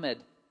 Muhammad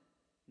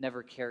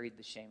never carried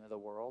the shame of the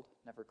world,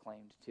 never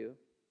claimed to.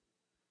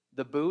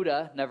 The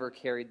Buddha never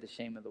carried the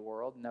shame of the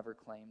world, never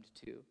claimed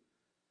to.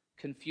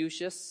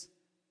 Confucius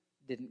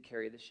didn't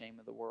carry the shame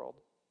of the world.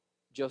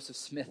 Joseph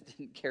Smith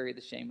didn't carry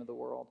the shame of the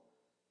world.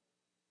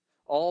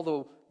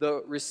 All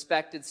the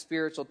respected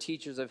spiritual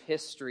teachers of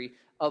history,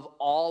 of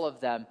all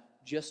of them,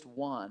 just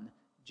one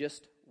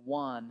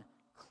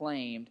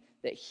claimed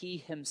that he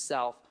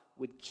himself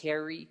would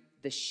carry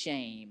the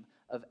shame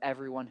of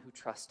everyone who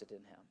trusted in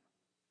him.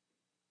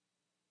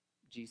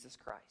 Jesus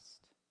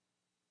Christ,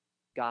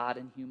 God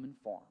in human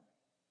form.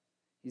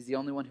 He's the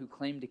only one who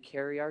claimed to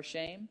carry our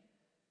shame.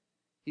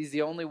 He's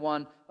the only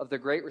one of the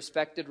great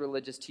respected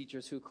religious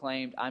teachers who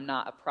claimed, I'm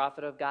not a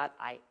prophet of God,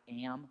 I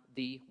am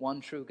the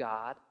one true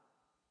God.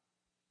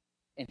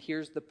 And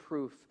here's the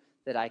proof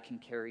that I can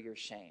carry your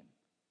shame.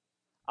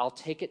 I'll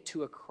take it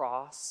to a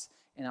cross,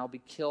 and I'll be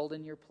killed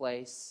in your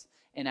place,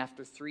 and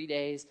after 3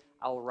 days,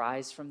 I'll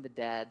rise from the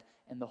dead,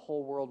 and the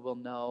whole world will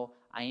know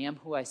I am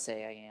who I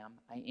say I am.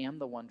 I am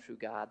the one true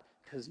God,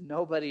 because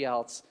nobody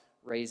else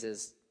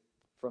raises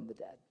from the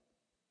dead.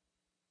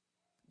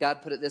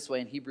 God put it this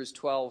way in Hebrews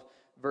 12,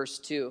 verse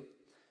 2.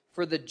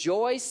 For the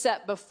joy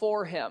set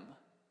before him.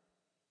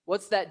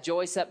 What's that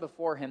joy set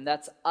before him?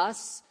 That's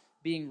us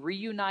being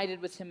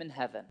reunited with him in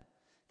heaven.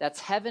 That's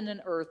heaven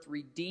and earth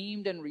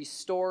redeemed and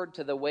restored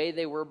to the way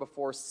they were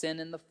before sin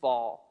and the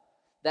fall.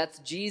 That's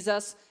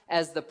Jesus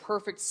as the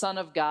perfect Son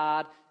of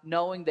God,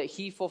 knowing that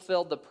he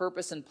fulfilled the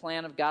purpose and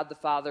plan of God the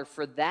Father.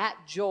 For that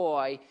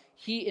joy,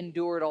 he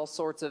endured all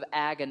sorts of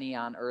agony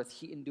on earth.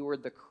 He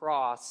endured the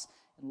cross.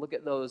 And look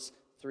at those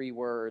 3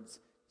 words,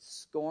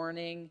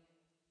 scorning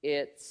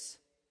its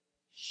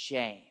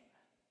shame.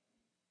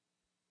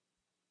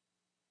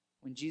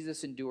 When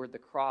Jesus endured the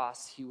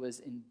cross, he was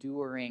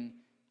enduring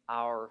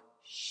our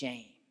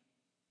shame.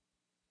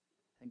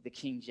 I think the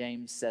King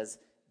James says,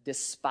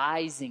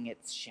 despising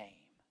its shame.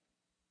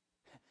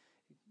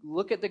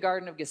 Look at the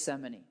Garden of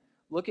Gethsemane.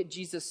 Look at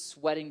Jesus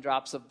sweating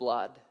drops of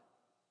blood.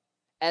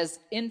 As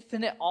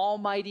infinite,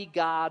 almighty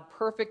God,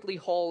 perfectly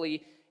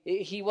holy,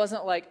 he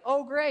wasn't like,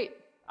 oh great,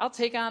 I'll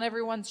take on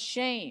everyone's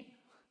shame. He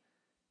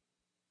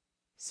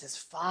says,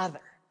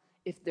 Father,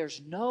 if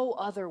there's no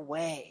other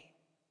way,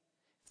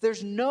 if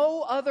there's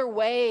no other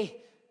way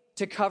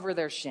to cover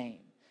their shame,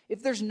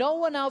 if there's no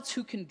one else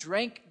who can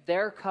drink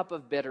their cup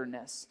of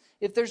bitterness,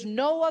 if there's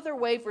no other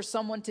way for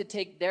someone to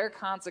take their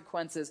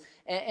consequences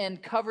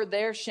and cover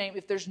their shame,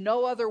 if there's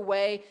no other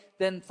way,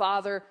 then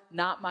Father,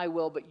 not my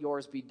will, but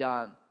yours be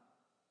done.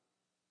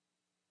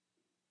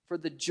 For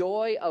the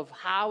joy of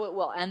how it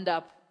will end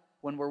up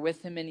when we're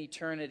with him in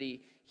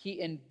eternity,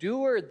 he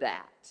endured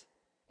that.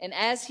 And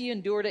as he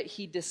endured it,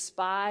 he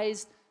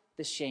despised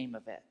the shame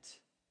of it.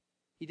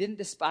 He didn't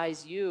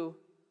despise you,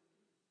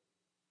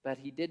 but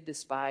he did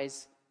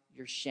despise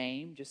your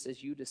shame, just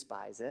as you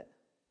despise it.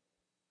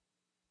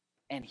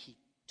 And he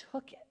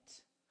took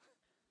it.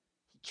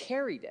 He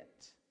carried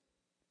it.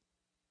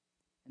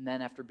 And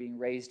then after being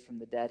raised from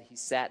the dead, he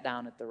sat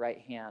down at the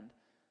right hand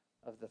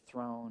of the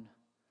throne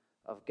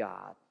of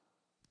God.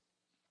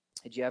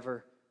 Had you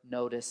ever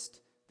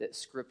noticed that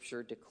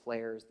Scripture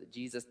declares that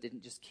Jesus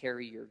didn't just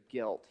carry your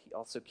guilt, he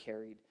also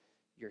carried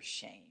your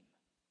shame?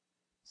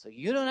 So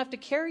you don't have to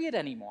carry it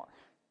anymore,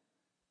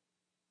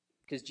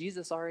 because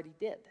Jesus already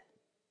did.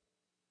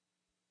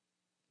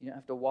 You don't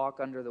have to walk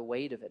under the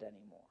weight of it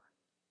anymore,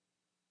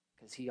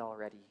 because he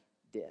already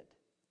did.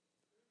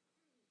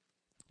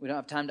 We don't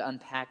have time to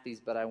unpack these,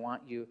 but I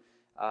want you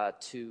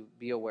to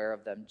be aware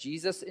of them.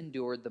 Jesus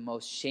endured the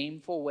most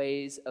shameful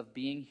ways of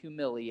being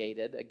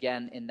humiliated,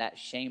 again, in that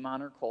shame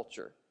honor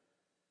culture.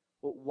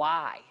 But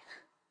why?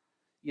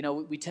 You know,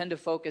 we tend to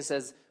focus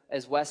as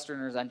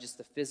Westerners on just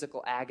the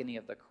physical agony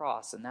of the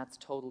cross, and that's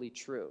totally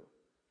true.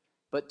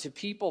 But to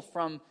people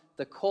from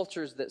the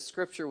cultures that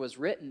Scripture was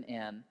written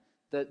in,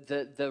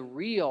 the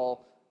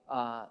real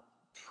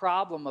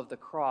problem of the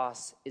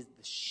cross is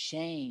the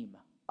shame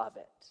of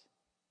it.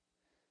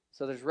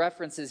 So there's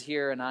references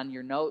here and on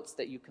your notes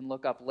that you can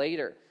look up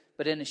later.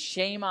 But in a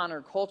shame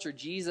honor culture,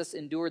 Jesus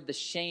endured the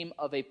shame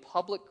of a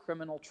public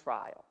criminal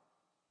trial.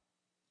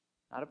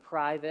 Not a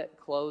private,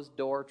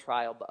 closed-door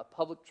trial, but a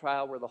public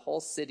trial where the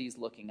whole city's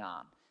looking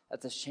on.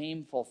 That's a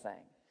shameful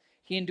thing.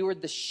 He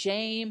endured the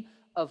shame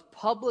of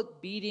public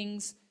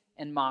beatings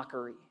and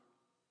mockery.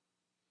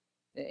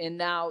 And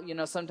now, you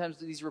know, sometimes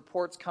these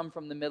reports come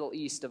from the Middle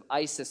East of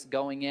ISIS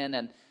going in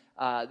and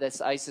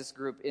this ISIS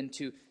group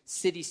into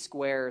city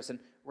squares and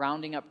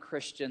rounding up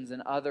Christians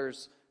and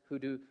others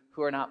who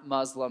are not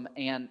Muslim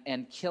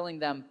and killing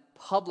them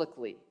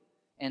publicly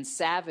and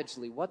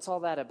savagely. What's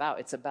all that about?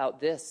 It's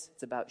about this.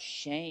 It's about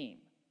shame.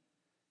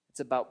 It's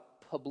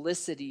about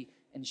publicity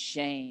and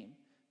shame.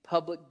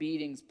 Public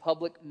beatings,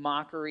 public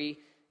mockery,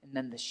 and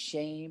then the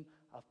shame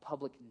of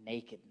public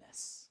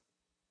nakedness.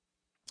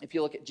 If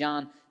you look at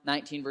John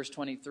 19, verse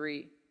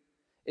 23,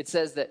 it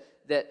says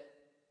that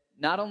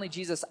not only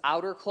Jesus'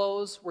 outer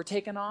clothes were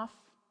taken off,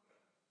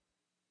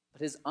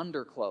 but his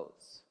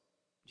underclothes.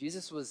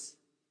 Jesus was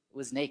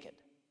naked,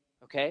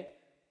 okay?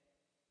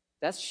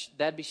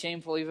 That'd be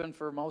shameful even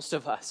for most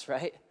of us,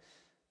 right?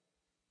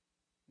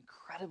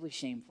 Incredibly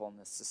shameful in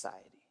this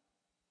society.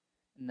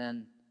 And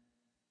then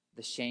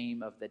the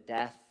shame of the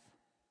death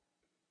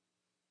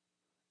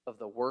of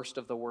the worst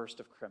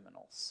of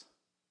criminals.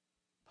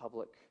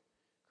 Public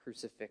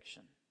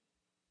crucifixion.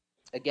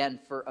 Again,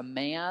 for a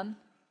man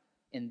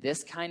in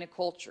this kind of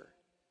culture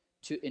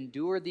to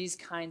endure these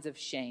kinds of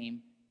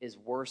shame is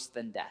worse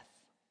than death.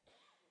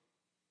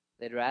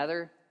 They'd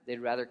rather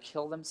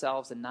kill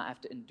themselves and not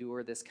have to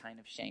endure this kind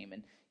of shame.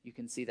 And you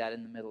can see that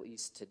in the Middle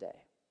East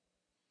today.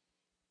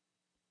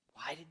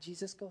 Why did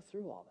Jesus go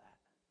through all that?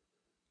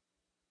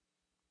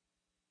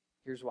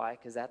 Here's why.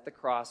 Because at the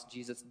cross,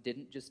 Jesus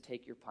didn't just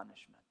take your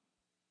punishment.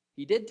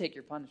 He did take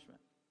your punishment.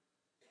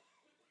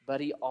 But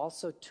he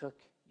also took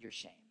your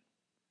shame.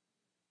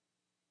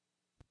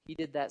 He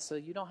did that so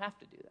you don't have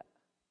to do that.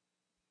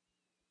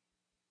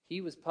 He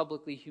was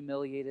publicly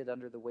humiliated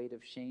under the weight of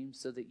shame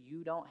so that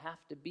you don't have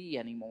to be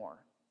anymore.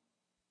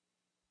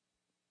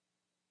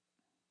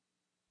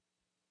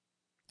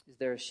 Is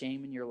there a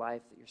shame in your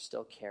life that you're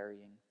still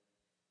carrying?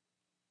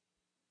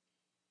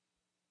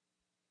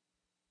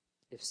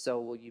 If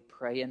so, will you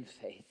pray in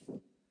faith,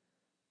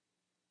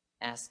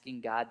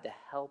 asking God to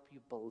help you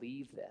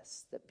believe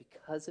this, that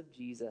because of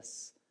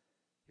Jesus,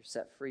 you're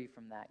set free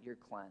from that, you're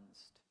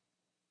cleansed.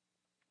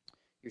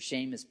 Your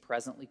shame is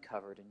presently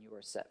covered and you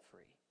are set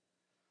free.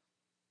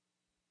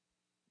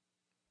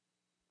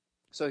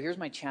 So here's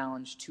my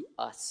challenge to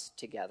us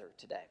together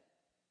today.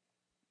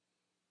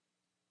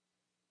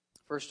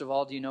 First of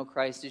all, do you know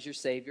Christ is your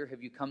Savior?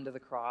 Have you come to the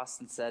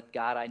cross and said,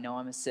 God, I know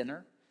I'm a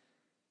sinner.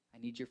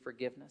 I need your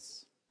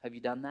forgiveness. Have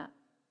you done that?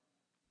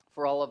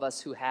 For all of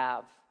us who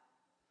have,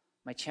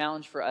 my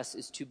challenge for us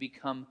is to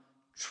become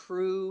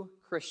true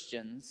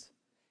Christians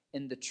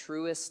in the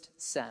truest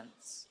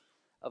sense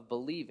of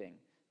believing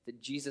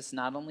that Jesus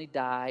not only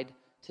died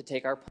to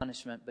take our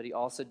punishment, but he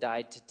also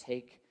died to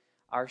take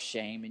our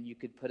shame. And you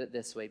could put it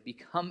this way: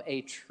 become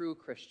a true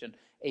Christian,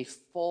 a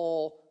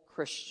full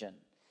Christian,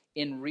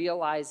 in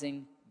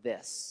realizing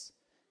this,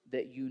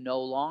 that you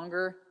no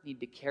longer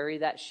need to carry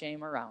that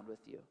shame around with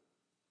you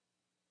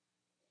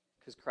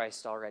because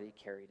Christ already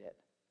carried it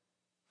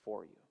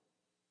for you.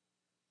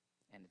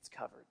 And it's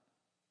covered.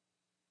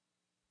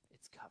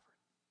 It's covered.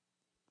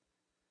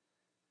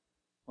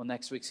 Well,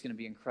 next week's going to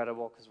be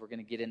incredible because we're going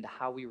to get into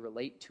how we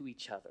relate to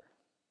each other.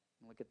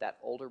 And look at that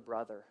older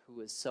brother who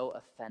was so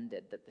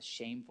offended that the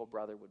shameful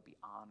brother would be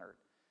honored.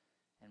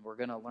 And we're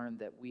going to learn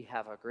that we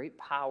have a great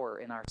power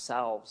in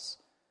ourselves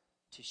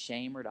to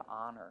shame or to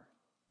honor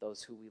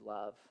those who we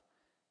love.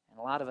 And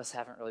a lot of us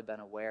haven't really been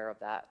aware of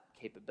that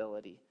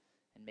capability.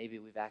 And maybe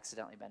we've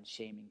accidentally been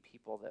shaming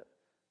people that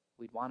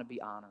we'd want to be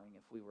honoring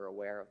if we were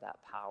aware of that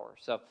power.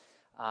 So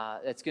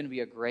it's going to be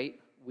a great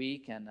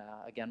week. And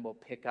again, we'll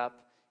pick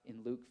up in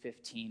Luke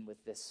 15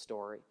 with this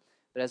story.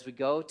 But as we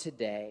go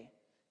today,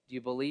 do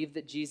you believe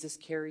that Jesus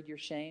carried your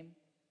shame?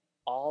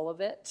 All of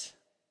it?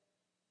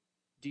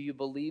 Do you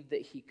believe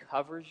that he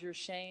covers your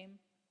shame?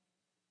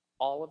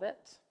 All of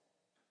it?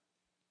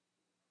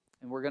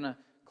 And we're going to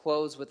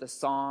close with a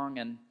song.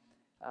 And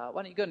why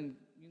don't you go and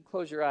you can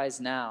close your eyes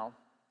now.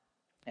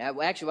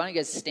 Actually, why don't you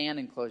guys stand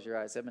and close your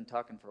eyes? I've been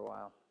talking for a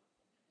while.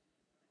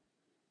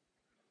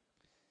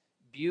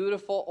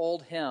 Beautiful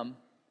old hymn.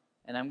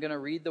 And I'm going to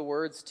read the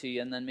words to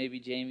you, and then maybe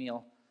Jamie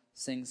will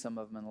sing some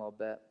of them in a little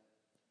bit.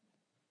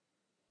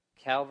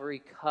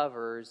 Calvary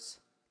covers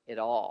it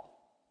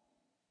all.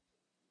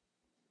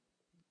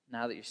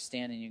 Now that you're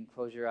standing, you can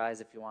close your eyes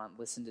if you want.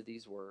 Listen to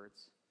these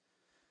words.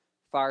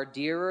 Far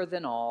dearer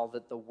than all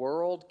that the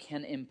world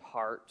can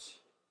impart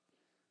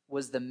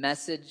was the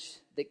message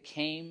that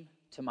came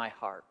to my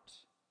heart.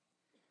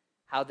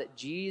 How that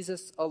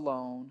Jesus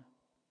alone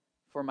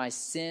for my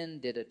sin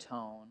did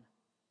atone.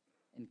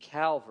 In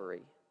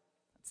Calvary,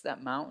 that's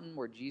that mountain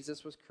where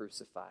Jesus was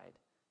crucified,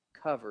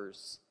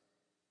 covers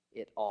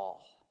it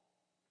all.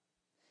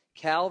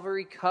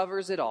 Calvary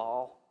covers it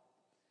all.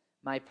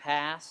 My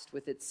past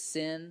with its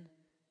sin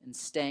and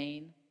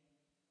stain,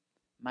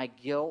 my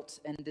guilt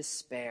and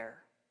despair,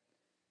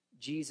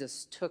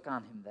 Jesus took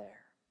on him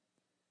there.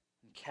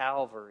 And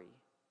Calvary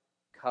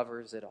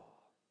covers it all.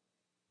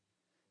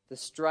 The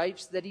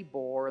stripes that he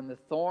bore and the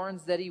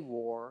thorns that he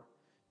wore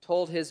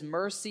told his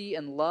mercy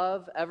and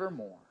love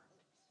evermore.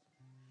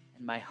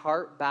 And my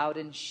heart bowed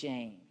in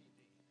shame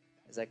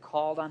as I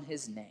called on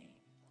his name.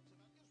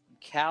 And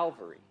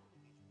Calvary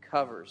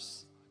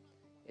covers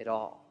it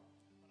all.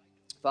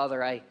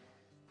 Father, I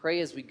pray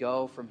as we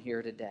go from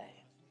here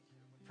today,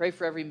 pray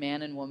for every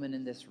man and woman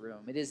in this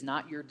room. It is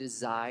not your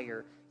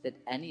desire that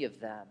any of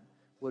them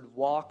would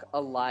walk a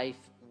life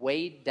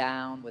weighed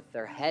down with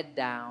their head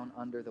down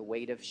under the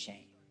weight of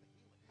shame.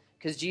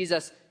 Because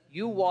Jesus,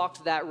 you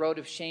walked that road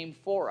of shame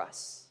for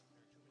us.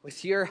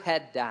 With your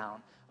head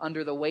down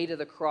under the weight of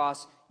the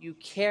cross, you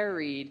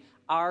carried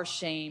our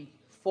shame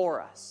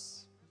for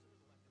us.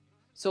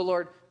 So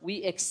Lord,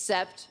 we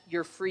accept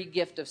your free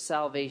gift of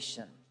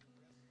salvation.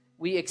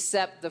 We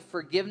accept the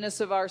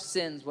forgiveness of our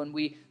sins when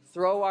we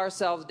throw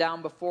ourselves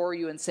down before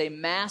you and say,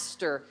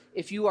 Master,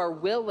 if you are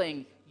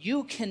willing,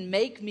 you can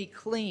make me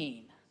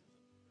clean.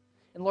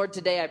 And Lord,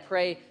 today I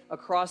pray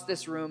across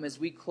this room as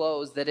we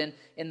close that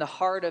in the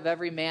heart of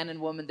every man and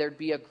woman there'd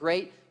be a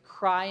great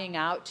crying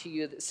out to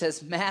you that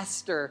says,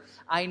 Master,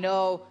 I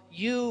know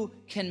you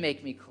can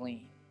make me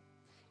clean.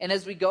 And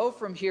as we go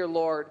from here,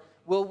 Lord,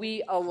 will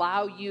we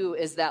allow you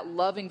as that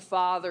loving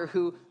Father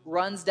who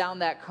runs down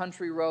that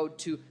country road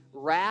to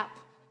wrap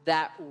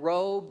that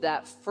robe,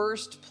 that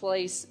first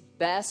place,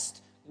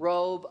 best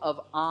robe of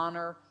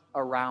honor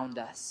around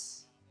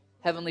us.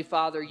 Heavenly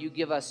Father, you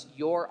give us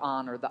your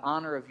honor, the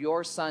honor of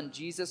your Son,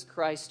 Jesus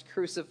Christ,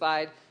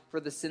 crucified for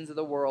the sins of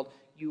the world.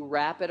 You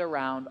wrap it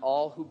around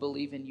all who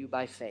believe in you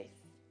by faith.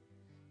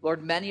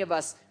 Lord, many of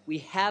us, we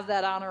have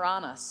that honor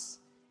on us.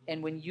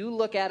 And when you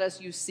look at us,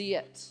 you see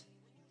it.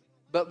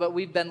 But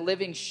we've been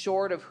living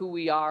short of who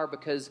we are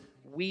because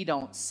we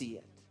don't see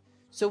it.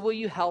 So will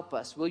you help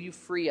us? Will you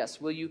free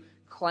us? Will you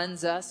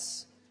cleanse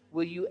us?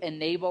 Will you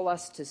enable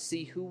us to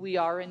see who we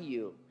are in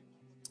you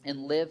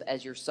and live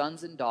as your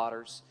sons and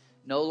daughters,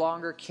 no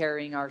longer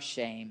carrying our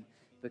shame?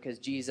 Because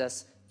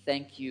Jesus,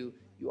 thank you,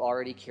 you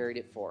already carried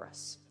it for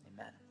us.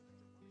 Amen.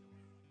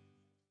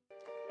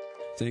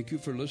 Thank you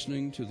for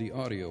listening to the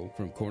audio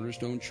from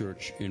Cornerstone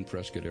Church in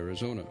Prescott,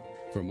 Arizona.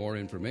 For more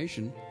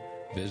information,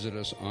 visit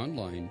us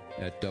online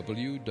at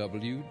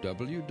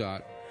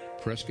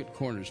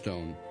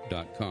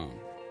www.prescottcornerstone.com.